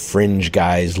their fringe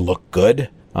guys look good.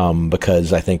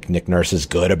 Because I think Nick Nurse is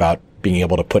good about being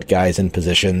able to put guys in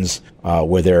positions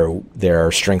where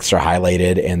their strengths are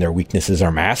highlighted and their weaknesses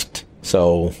are masked.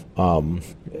 So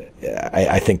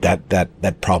I think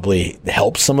that probably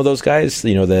helps some of those guys,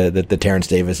 the Terrence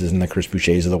Davises and the Chris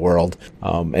Bouchers of the world,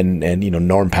 and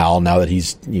Norm Powell, now that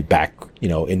he's back,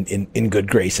 in good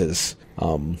graces.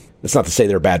 It's not to say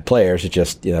they're bad players. It's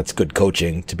just it's good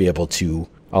coaching to be able to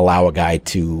allow a guy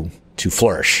to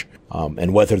flourish,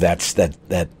 and whether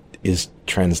that is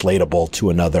translatable to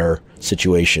another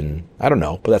situation, I don't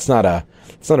know. But it's not a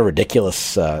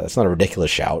ridiculous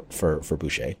shout for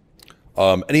Boucher.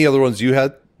 Any other ones you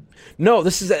had? No,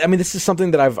 this is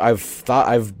something that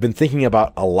I've been thinking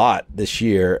about a lot this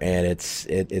year, and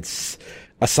it's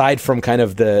aside from kind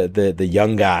of the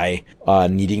young guy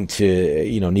needing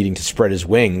to spread his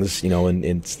wings, and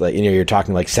it's like you're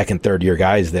talking like second, third year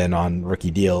guys then on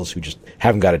rookie deals who just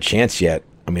haven't got a chance yet.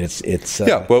 But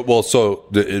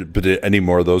did any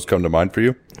more of those come to mind for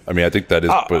you? I think that is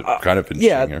kind of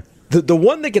interesting here. The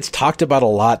one that gets talked about a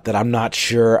lot that I'm not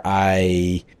sure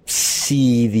I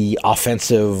see the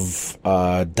offensive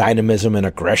dynamism and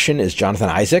aggression is Jonathan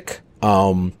Isaac.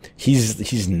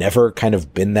 He's never kind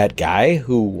of been that guy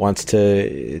who wants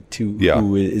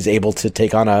who is able to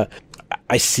take on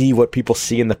I see what people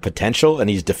see in the potential, and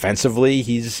he's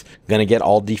going to get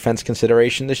all defense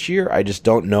consideration this year. I just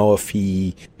don't know if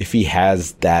he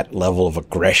has that level of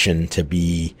aggression to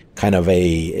be kind of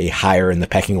a higher in the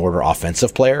pecking order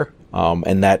offensive player.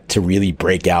 And that to really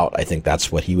break out, I think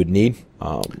that's what he would need.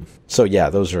 So yeah,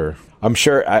 those are. I'm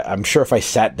sure if I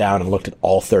sat down and looked at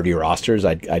all 30 rosters,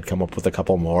 I'd come up with a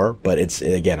couple more. But I've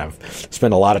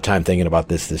spent a lot of time thinking about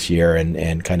this year,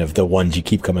 and kind of the ones you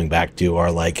keep coming back to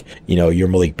are like, your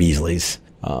Malik Beasley's.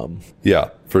 Yeah,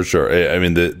 for sure.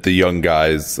 The young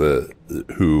guys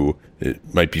who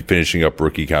might be finishing up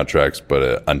rookie contracts,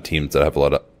 but on teams that have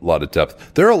a lot of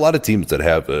depth. There are a lot of teams that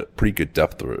have a pretty good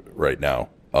depth right now.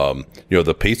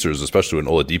 The Pacers, especially when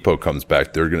Oladipo comes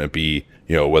back, they're going to be,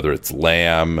 whether it's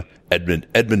Lamb,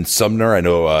 Edmund Sumner. I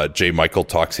know Jay Michael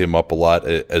talks him up a lot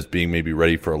as being maybe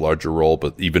ready for a larger role,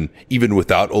 but even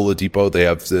without Oladipo, they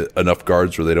have enough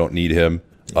guards where they don't need him.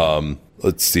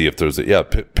 Let's see if there's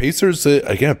Pacers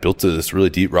again built to this really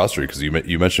deep roster because you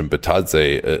mentioned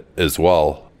Batadze as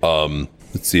well.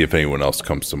 Let's see if anyone else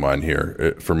comes to mind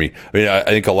here for me. I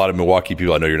think a lot of Milwaukee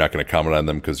people, I know you're not going to comment on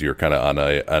them because you're kind of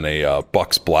on a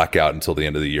Bucks blackout until the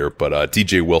end of the year. But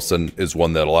DJ Wilson is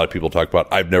one that a lot of people talk about.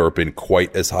 I've never been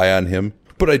quite as high on him.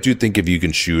 But I do think if you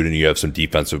can shoot and you have some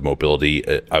defensive mobility,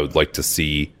 I would like to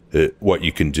see what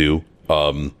you can do.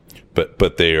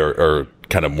 But they are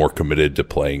kind of more committed to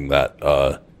playing that,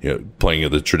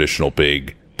 playing the traditional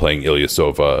big, playing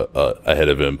Ilyasova ahead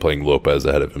of him, playing Lopez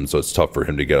ahead of him, so it's tough for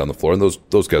him to get on the floor. And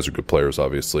those guys are good players,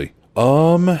 obviously.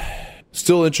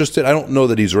 Still interested. I don't know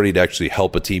that he's ready to actually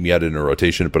help a team yet in a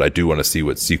rotation, but I do want to see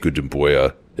what Sekou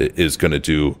Doumbouya is going to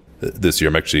do this year.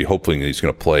 I'm actually hoping that he's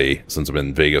going to play, since I'm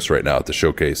in Vegas right now at the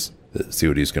showcase, see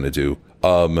what he's going to do.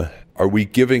 Are we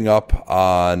giving up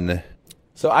on...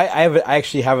 So I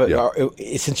actually have it. Yeah.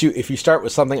 If you start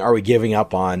with something, are we giving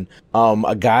up on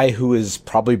a guy who has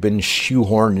probably been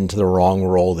shoehorned into the wrong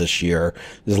role this year?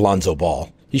 Is Lonzo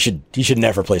Ball. He should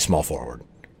never play small forward.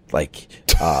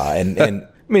 And I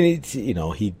mean, it's,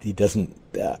 he doesn't,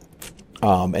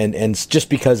 and just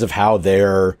because of how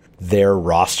their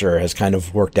roster has kind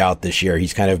of worked out this year,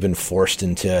 he's kind of been forced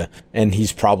into, and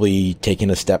he's probably taken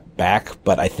a step back,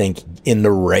 but I think in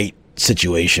the right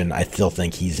situation, I still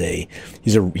think he's a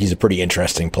pretty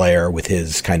interesting player with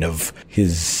his kind of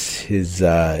his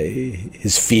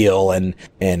feel and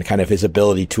kind of his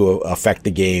ability to affect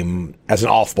the game as an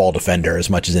off-ball defender as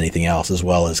much as anything else, as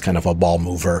well as kind of a ball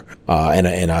mover and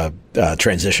a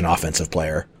transition offensive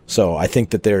player. So I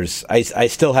think that I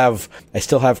still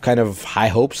have kind of high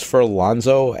hopes for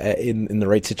Lonzo in the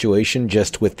right situation,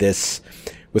 just with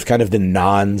kind of the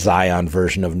non-Zion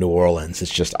version of New Orleans.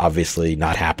 It's just obviously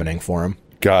not happening for him.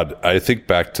 God, I think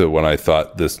back to when I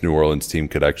thought this New Orleans team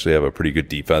could actually have a pretty good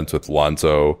defense with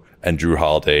Lonzo and Drew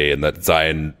Holiday, and that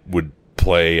Zion would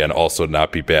play and also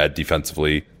not be bad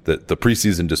defensively. The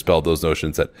preseason dispelled those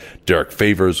notions that Derek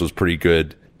Favors was pretty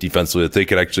good defensively, that they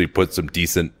could actually put some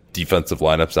decent defensive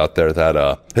lineups out there. That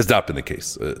has not been the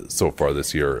case so far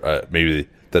this year. Maybe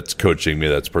that's coaching,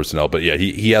 maybe that's personnel, but yeah,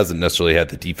 he hasn't necessarily had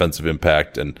the defensive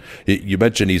impact. And you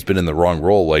mentioned he's been in the wrong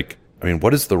role. Like, I mean,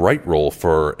 what is the right role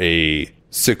for a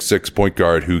 6'6" point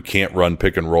guard who can't run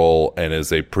pick and roll and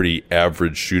is a pretty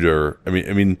average shooter? I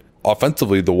mean,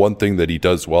 offensively, the one thing that he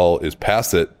does well is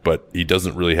pass it, but he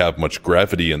doesn't really have much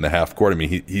gravity in the half court. I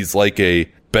mean, he's like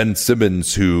a Ben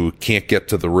Simmons who can't get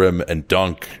to the rim and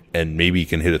dunk, and maybe he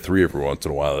can hit a three every once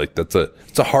in a while. Like, it's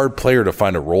a hard player to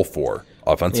find a role for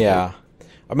offensively. Yeah.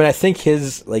 I mean, I think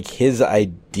his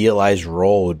idealized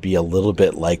role would be a little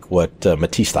bit like what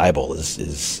Matisse Thybulle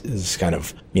is kind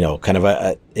of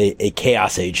a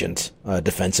chaos agent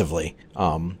defensively.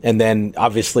 And then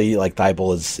obviously, like,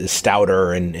 Thybulle is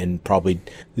stouter and probably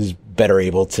is better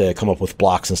able to come up with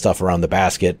blocks and stuff around the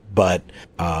basket, but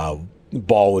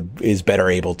Ball is better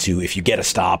able to, if you get a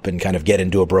stop and kind of get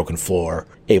into a broken floor,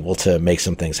 able to make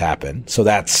some things happen. So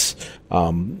that's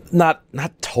not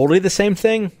totally the same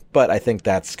thing, but I think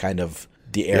that's kind of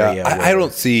the area. Yeah, I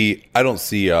don't see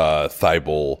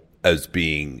Thybulle as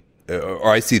being, or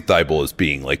I see Thybulle as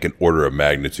being like an order of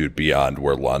magnitude beyond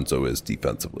where Lonzo is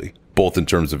defensively, both in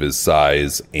terms of his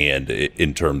size and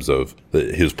in terms of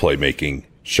his playmaking,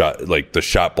 shot, like the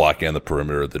shot blocking on the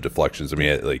perimeter, the deflections. I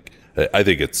mean, I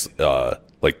think it's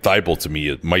like Thybulle to me,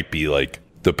 it might be like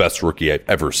the best rookie I've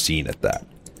ever seen at that.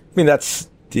 I mean,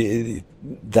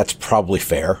 that's probably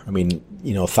fair. I mean,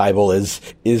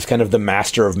 Thybulle is kind of the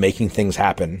master of making things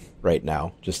happen right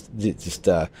now. Just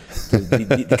the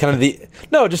kind of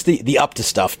the up to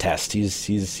stuff test.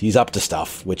 He's up to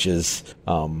stuff, which is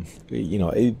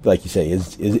like you say,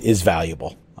 is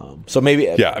valuable. So maybe,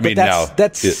 yeah. I mean,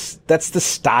 that's the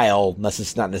style,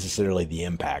 not necessarily the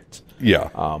impact. Yeah.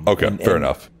 Okay. Fair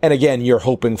enough. And again, you're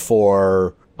hoping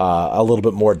for a little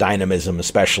bit more dynamism,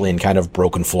 especially in kind of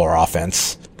broken floor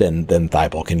offense than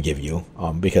Thybulle can give you,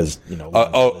 because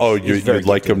you'd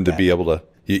like him to be able to.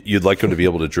 You'd like him to be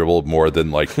able to dribble more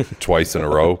than like twice in a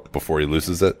row before he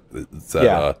loses it.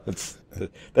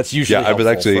 That's usually.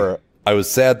 Yeah, I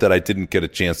was sad that I didn't get a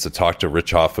chance to talk to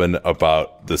Rich Hoffman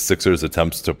about the Sixers'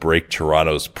 attempts to break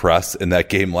Toronto's press in that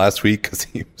game last week, because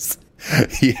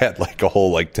he had like a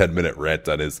whole 10-minute rant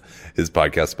on his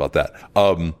podcast about that.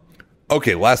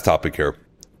 Okay, last topic here.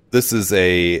 This is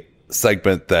a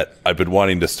segment that I've been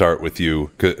wanting to start with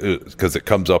you because it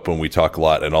comes up when we talk a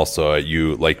lot, and also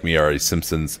you, like me, are a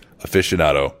Simpsons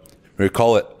aficionado. We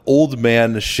call it Old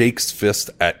Man Shakes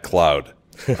Fist at Cloud,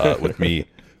 with me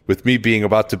being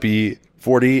about to be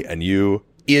 40 and you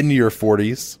in your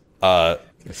 40s.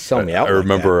 Sell me out. I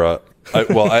remember.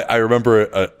 I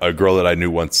remember a girl that I knew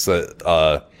once who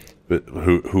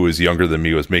was younger than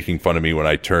me was making fun of me when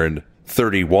I turned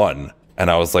 31, and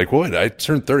I was like, "What? I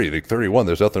turned 30, like 31.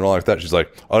 There's nothing wrong with that." She's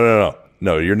like, "Oh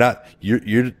no, you're not.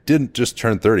 You didn't just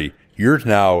turn 30. You're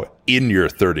now in your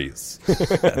 30s."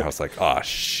 And I was like, "Oh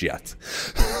shit."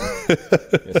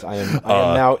 Yes, I am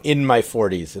now in my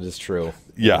 40s. It is true.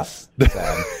 Yes.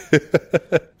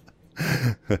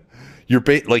 You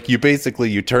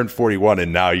turned 41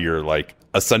 and now you're like,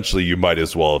 essentially you might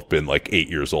as well have been like 8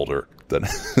 years older than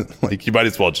like you might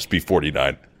as well just be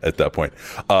 49 at that point.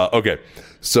 Okay.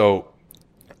 So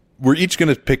we're each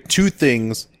going to pick two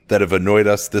things that have annoyed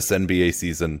us this NBA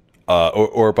season,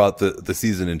 or about the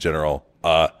season in general.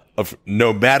 Of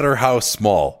no matter how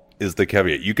small is the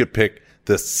caveat, you could pick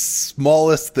the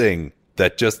smallest thing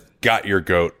that just got your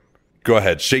goat. Go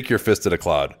ahead. Shake your fist at a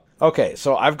cloud. Okay,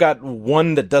 so I've got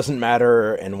one that doesn't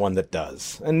matter and one that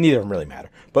does. And neither of them really matter.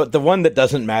 But the one that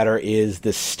doesn't matter is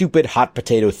this stupid hot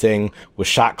potato thing with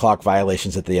shot clock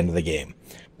violations at the end of the game.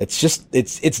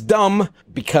 It's dumb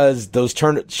because those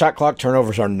shot clock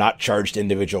turnovers are not charged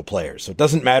individual players. So it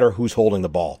doesn't matter who's holding the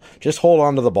ball. Just hold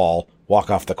on to the ball,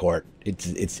 walk off the court.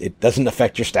 It doesn't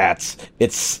affect your stats.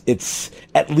 It's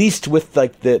at least with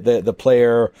like the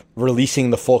player releasing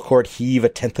the full court heave a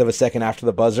tenth of a second after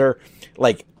the buzzer.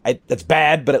 Like that's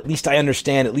bad, but at least I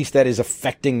understand. At least that is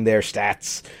affecting their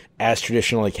stats as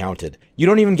traditionally counted. You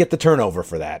don't even get the turnover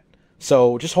for that.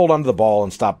 So just hold on to the ball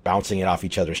and stop bouncing it off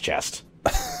each other's chest.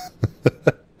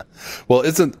 Well,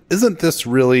 isn't this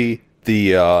really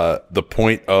the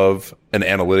point of an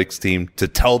analytics team, to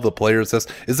tell the players this?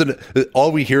 Isn't it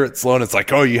all we hear at Sloan? It's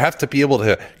like, oh, you have to be able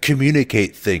to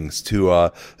communicate things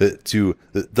to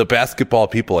the basketball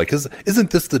people. Like,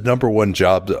 isn't this the number one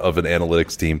job of an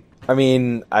analytics team? I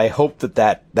mean, I hope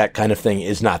that kind of thing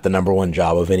is not the number one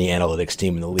job of any analytics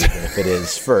team in the league. And if it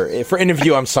is for any of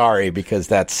you, I'm sorry, because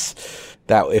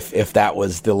if that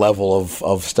was the level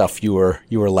of stuff you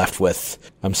were left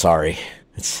with, I'm sorry.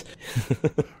 It's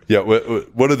yeah.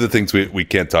 One of the things we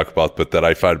can't talk about, but that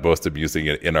I find most amusing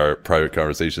in our private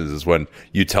conversations, is when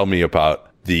you tell me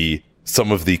about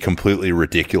some of the completely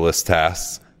ridiculous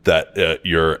tasks that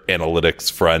your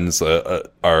analytics friends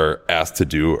are asked to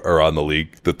do around the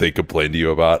league that they complain to you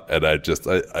about, and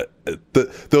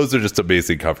those are just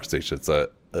amazing conversations. I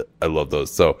love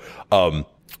those. So, all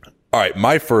right,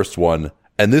 my first one,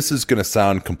 and this is going to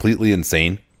sound completely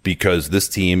insane because this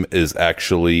team is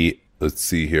actually, let's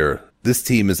see here, this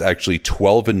team is actually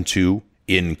 12-2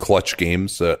 in clutch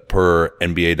games per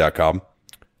NBA.com.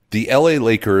 The LA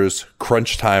Lakers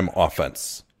crunch time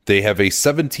offense. They have a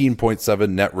 17.7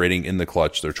 net rating in the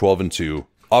clutch. They're 12-2.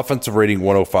 Offensive rating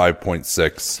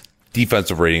 105.6.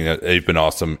 Defensive rating, they've been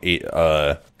awesome,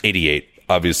 88.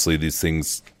 Obviously, these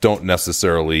things don't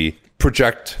necessarily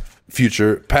project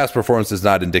future. Past performance is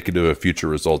not indicative of future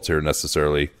results here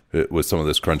necessarily with some of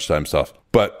this crunch time stuff.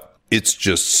 But it's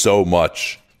just so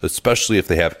much, especially if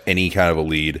they have any kind of a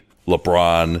lead.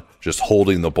 LeBron just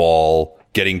holding the ball,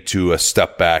 getting to a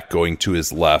step back, going to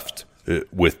his left,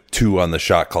 with 2 on the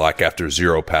shot clock after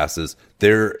 0 passes.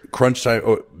 Their crunch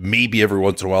time, maybe every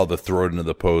once in a while they throw it into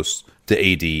the post to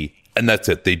AD, and that's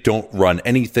it. They don't run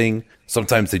anything.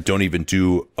 Sometimes they don't even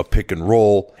do a pick and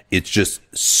roll. It's just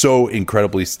so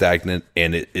incredibly stagnant,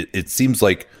 and it seems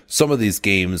like some of these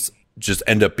games just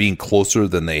end up being closer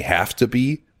than they have to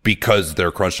be because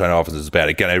their crunch time offense is bad.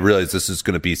 Again, I realize this is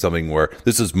going to be something where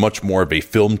this is much more of a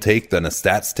film take than a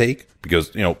stats take,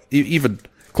 because, you know, even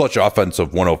clutch offense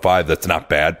of 105, that's not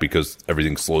bad because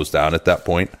everything slows down at that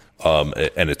point.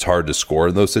 And it's hard to score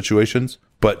in those situations.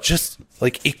 But just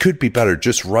like, it could be better.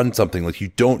 Just run something. Like, you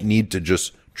don't need to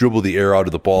just dribble the air out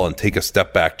of the ball and take a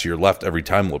step back to your left every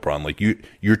time, LeBron. Like,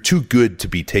 you're too good to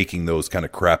be taking those kind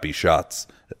of crappy shots.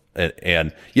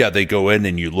 And yeah, they go in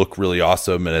and you look really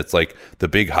awesome, and it's like the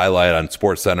big highlight on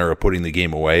SportsCenter of putting the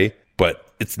game away, but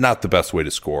it's not the best way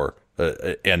to score.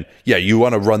 And yeah, you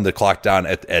want to run the clock down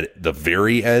at the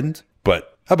very end,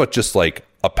 but how about just like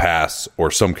a pass or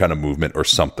some kind of movement or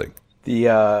something?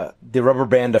 The rubber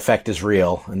band effect is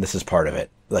real, and this is part of it.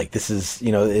 Like, this is,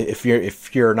 you know, if you're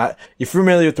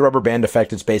familiar with the rubber band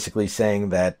effect, it's basically saying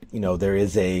that, you know, there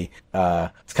is it's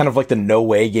kind of like the no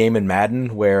way game in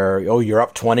Madden where, oh, you're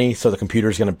up 20, so the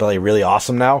computer's going to play really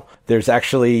awesome now. There's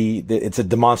actually, it's a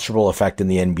demonstrable effect in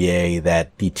the NBA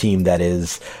that the team that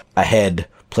is ahead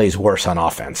plays worse on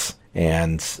offense.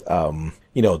 And,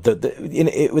 you know,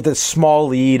 with a small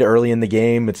lead early in the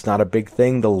game, it's not a big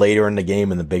thing. The later in the game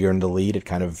and the bigger in the lead, it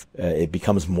kind of, it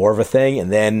becomes more of a thing.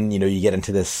 And then, you know, you get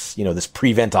into this, you know, this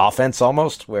prevent offense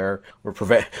almost where we're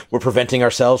preventing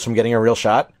ourselves from getting a real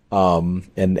shot.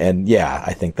 And yeah,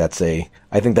 I think that's a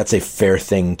fair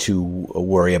thing to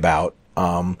worry about.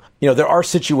 You know, there are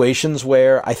situations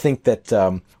where I think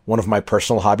that, one of my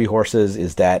personal hobby horses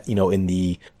is that, you know, in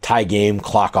the tie game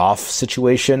clock off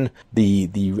situation,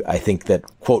 I think that,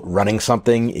 quote, running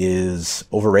something is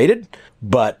overrated,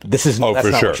 but that's not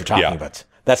what you're talking about.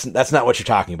 That's not what you're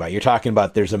talking about. You're talking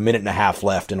about there's a minute and a half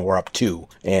left and we're up 2,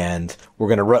 and we're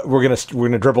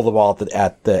gonna dribble the ball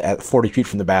at 40 feet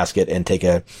from the basket and take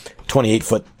a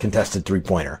 28-foot contested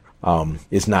 3-pointer.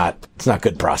 It's not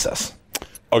good process.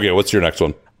 Okay, what's your next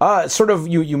one? Sort of,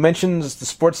 you mentioned the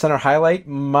SportsCenter highlight.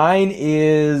 Mine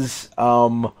is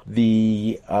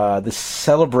the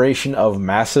celebration of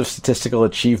massive statistical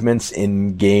achievements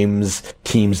in games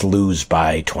teams lose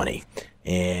by 20.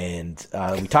 And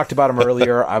we talked about him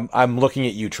earlier. I'm looking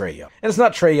at you, Trae Young, and it's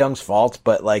not Trae Young's fault,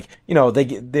 but like, you know,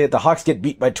 the Hawks get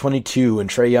beat by 22, and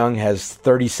Trae Young has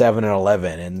 37 and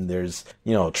 11, and there's,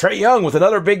 you know, Trae Young with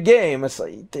another big game. It's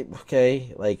like,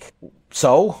 okay, like,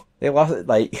 so. They lost,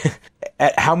 like,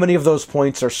 at how many of those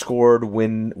points are scored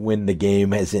when the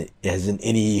game hasn't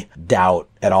any doubt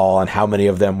at all, and how many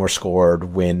of them were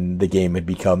scored when the game had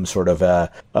become sort of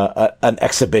an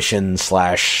exhibition /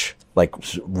 like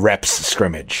reps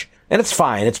scrimmage. And it's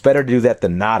fine. It's better to do that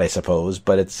than not, I suppose.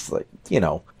 But it's like,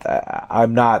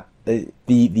 I'm not the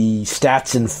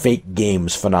stats and fake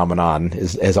games phenomenon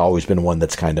has always been one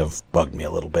that's kind of bugged me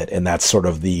a little bit, and that's sort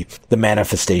of the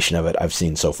manifestation of it I've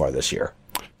seen so far this year.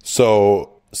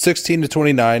 So 16 to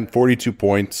 29, 42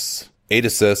 points, 8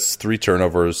 assists, 3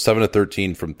 turnovers, 7 to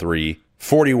 13 from 3,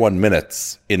 41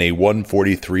 minutes in a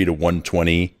 143 to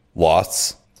 120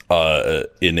 loss.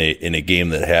 In a game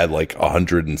that had like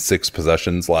 106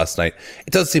 possessions last night.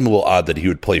 It does seem a little odd that he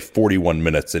would play 41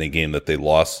 minutes in a game that they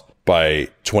lost by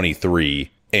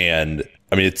 23. And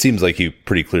I mean, it seems like he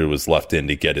pretty clearly was left in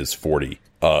to get his 40,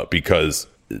 because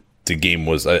the game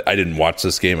was, I didn't watch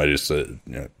this game. I just,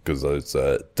 because I was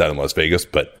down in Las Vegas,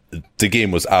 but the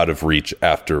game was out of reach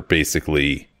after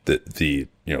basically the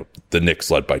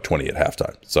Knicks led by 20 at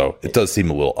halftime. So it does seem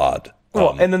a little odd.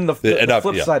 Well, and then the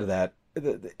flip side of that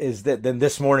is that then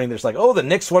this morning there's like, the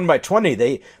Knicks won by 20.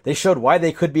 They showed why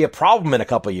they could be a problem in a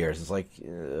couple of years. It's like,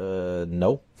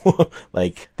 no.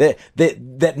 Like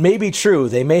that may be true.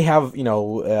 They may have,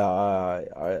 RJ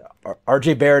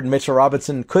Barrett and Mitchell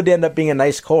Robinson could end up being a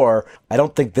nice core. I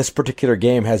don't think this particular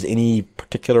game has any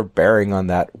particular bearing on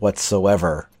that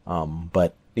whatsoever.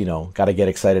 But got to get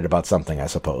excited about something, I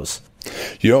suppose.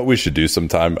 You know what we should do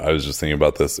sometime? I was just thinking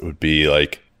about this. It would be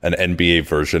like an NBA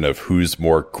version of Who's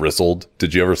More Grizzled.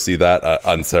 Did you ever see that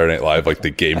on Saturday Night Live, like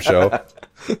the game show?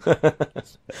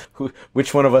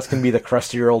 Which one of us can be the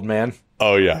crustier old man?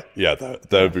 Oh yeah,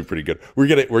 that would be pretty good. We're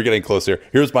getting close here.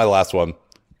 Here's my last one: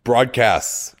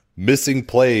 broadcasts missing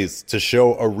plays to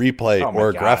show a replay or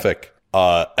a graphic.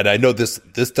 And I know this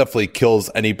definitely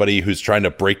kills anybody who's trying to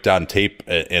break down tape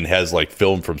and has like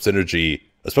film from Synergy,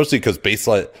 especially because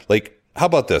baseline. Like, how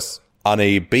about this on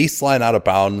a baseline out of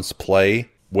bounds play?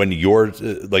 When you're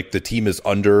like the team is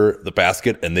under the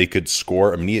basket and they could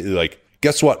score immediately, like,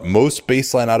 guess what? Most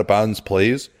baseline out of bounds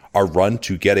plays are run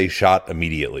to get a shot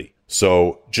immediately.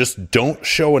 So just don't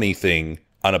show anything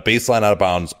on a baseline out of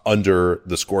bounds under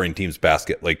the scoring team's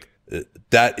basket. Like,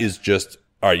 that is just,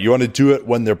 all right, you want to do it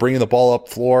when they're bringing the ball up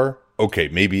floor? Okay,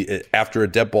 maybe after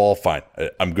a dead ball, fine.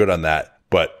 I'm good on that.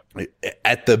 But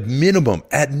at minimum,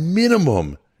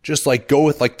 just like go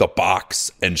with like the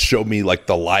box and show me like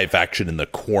the live action in the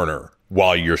corner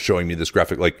while you're showing me this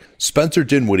graphic. Like Spencer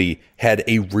Dinwiddie had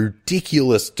a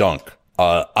ridiculous dunk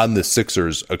on the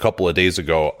Sixers a couple of days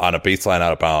ago on a baseline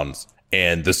out of bounds,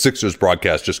 and the Sixers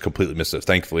broadcast just completely missed it.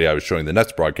 Thankfully, I was showing the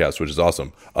Nets broadcast, which is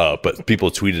awesome. But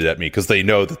people tweeted at me because they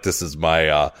know that this is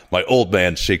my my old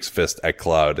man shakes fist at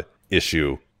cloud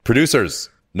issue.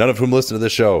 Producers, none of whom listen to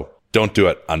this show, don't do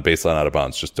it on baseline out of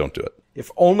bounds. Just don't do it. If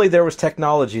only there was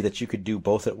technology that you could do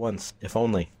both at once. If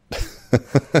only. All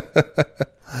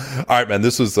right, man.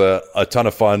 This was a ton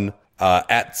of fun.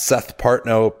 At Seth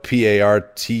Partnow,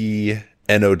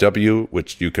 Partnow,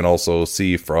 which you can also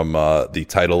see from the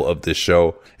title of this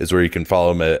show, is where you can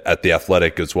follow him at The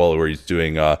Athletic as well, where he's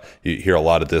doing, you hear a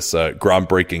lot of this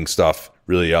groundbreaking stuff,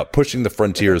 really pushing the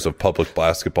frontiers of public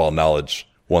basketball knowledge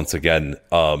once again.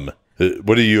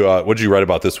 What did you write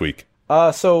about this week?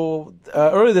 So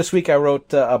earlier this week I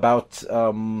wrote about,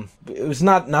 it was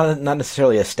not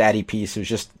necessarily a statty piece. It was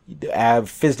just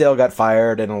Fizdale got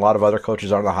fired and a lot of other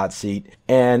coaches are on the hot seat.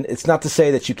 And it's not to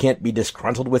say that you can't be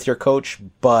disgruntled with your coach,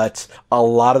 but a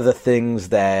lot of the things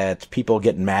that people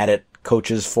get mad at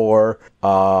coaches for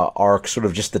are sort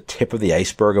of just the tip of the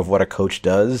iceberg of what a coach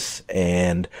does,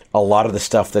 and a lot of the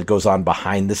stuff that goes on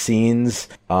behind the scenes,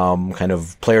 kind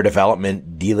of player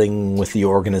development, dealing with the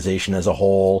organization as a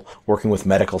whole, working with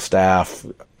medical staff,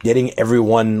 getting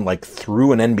everyone like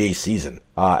through an NBA season.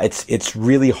 It's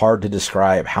really hard to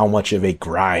describe how much of a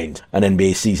grind an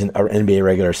NBA season or NBA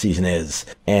regular season is.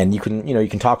 And you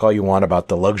can talk all you want about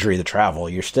the luxury of the travel.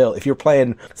 If you're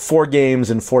playing 4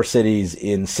 games in 4 cities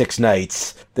in 6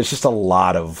 nights, there's just a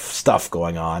lot of stuff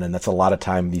going on, and that's a lot of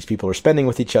time these people are spending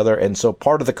with each other. And so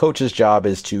part of the coach's job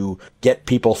is to get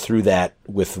people through that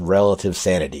with relative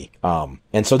sanity.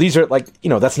 And so these are like,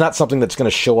 that's not something that's going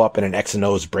to show up in an X and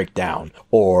O's breakdown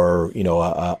or,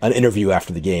 an interview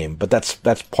after the game, but that's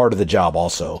part of the job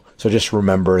also. So just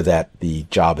remember that the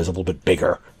job is a little bit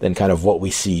bigger than kind of what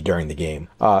we see during the game.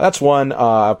 That's one.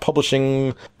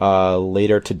 Publishing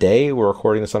later today, we're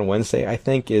recording this on Wednesday, I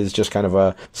think, is just kind of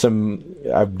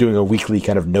I'm doing a weekly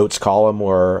kind of notes column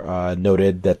where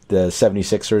noted that the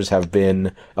 76ers have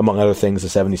been, among other things, the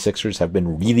 76ers have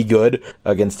been really good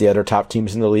against the other top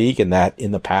teams in the league, and that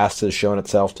in the past has shown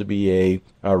itself to be a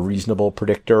a reasonable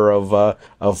predictor of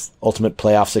ultimate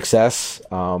playoff success.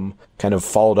 Kind of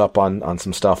followed up on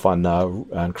some stuff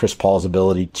on Chris Paul's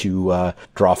ability to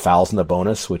draw fouls in the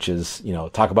bonus, which is,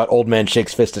 talk about old man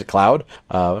shakes fist at cloud.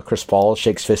 Chris Paul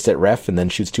shakes fist at ref and then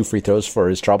shoots 2 free throws for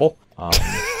his trouble.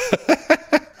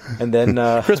 And then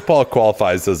Chris Paul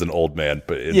qualifies as an old man,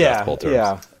 but in basketball terms.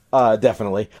 Yeah,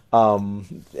 definitely.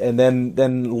 And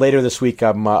then later this week,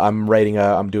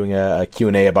 I'm doing a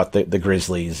Q&A about the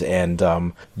Grizzlies, and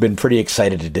been pretty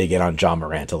excited to dig in on John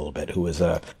Morant a little bit, who is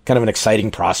a kind of an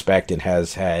exciting prospect and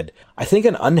has had, I think,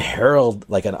 an unheralded,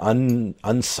 like an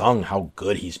unsung how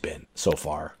good he's been so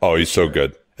far. Oh, he's so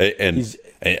good. And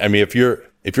I mean, if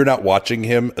you're not watching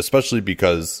him, especially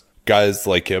because guys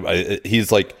like him,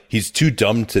 he's too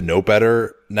dumb to know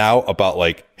better now about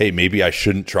like, hey, maybe I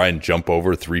shouldn't try and jump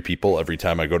over 3 people every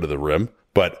time I go to the rim.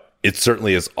 But it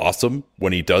certainly is awesome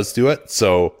when he does do it.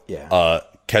 So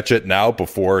catch it now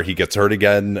before he gets hurt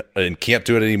again and can't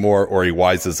do it anymore, or he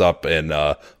wises up and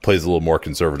plays a little more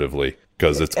conservatively,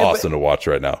 because it's awesome to watch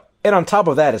right now. And on top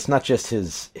of that, it's not just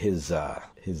his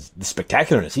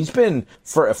spectacularness. He's been,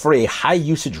 for a high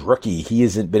usage rookie, he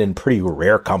hasn't been in pretty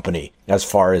rare company as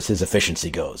far as his efficiency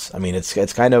goes. I mean,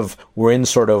 it's kind of, we're in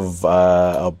sort of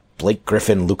a Blake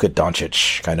Griffin, Luka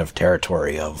Doncic kind of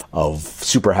territory of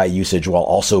super high usage while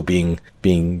also being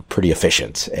pretty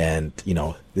efficient. And,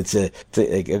 it's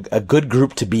a good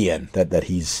group to be in that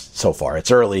he's so far.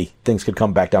 It's early. Things could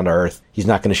come back down to earth. He's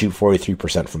not going to shoot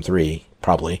 43% from 3,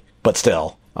 probably, but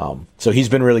still. So he's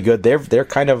been really good. They're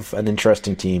kind of an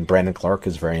interesting team. Brandon Clark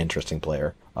is a very interesting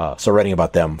player. So writing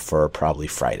about them for probably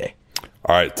Friday.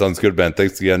 All right. Sounds good, Ben.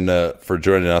 Thanks again for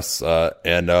joining us.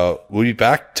 And we'll be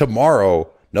back tomorrow.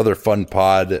 Another fun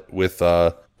pod with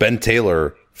Ben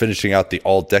Taylor finishing out the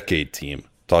all-decade team.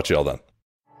 Talk to you all then.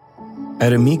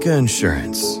 At Amica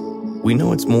Insurance, we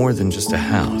know it's more than just a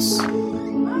house.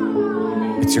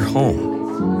 It's your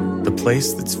home, the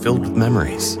place that's filled with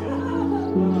memories.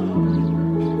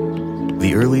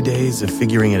 The early days of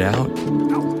figuring it out,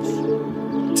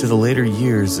 to the later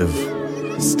years of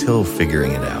still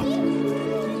figuring it out.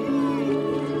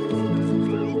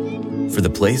 For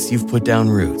the place you've put down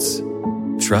roots,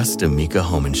 trust Amica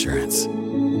Home Insurance.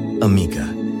 Amica,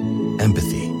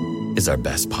 empathy is our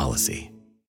best policy.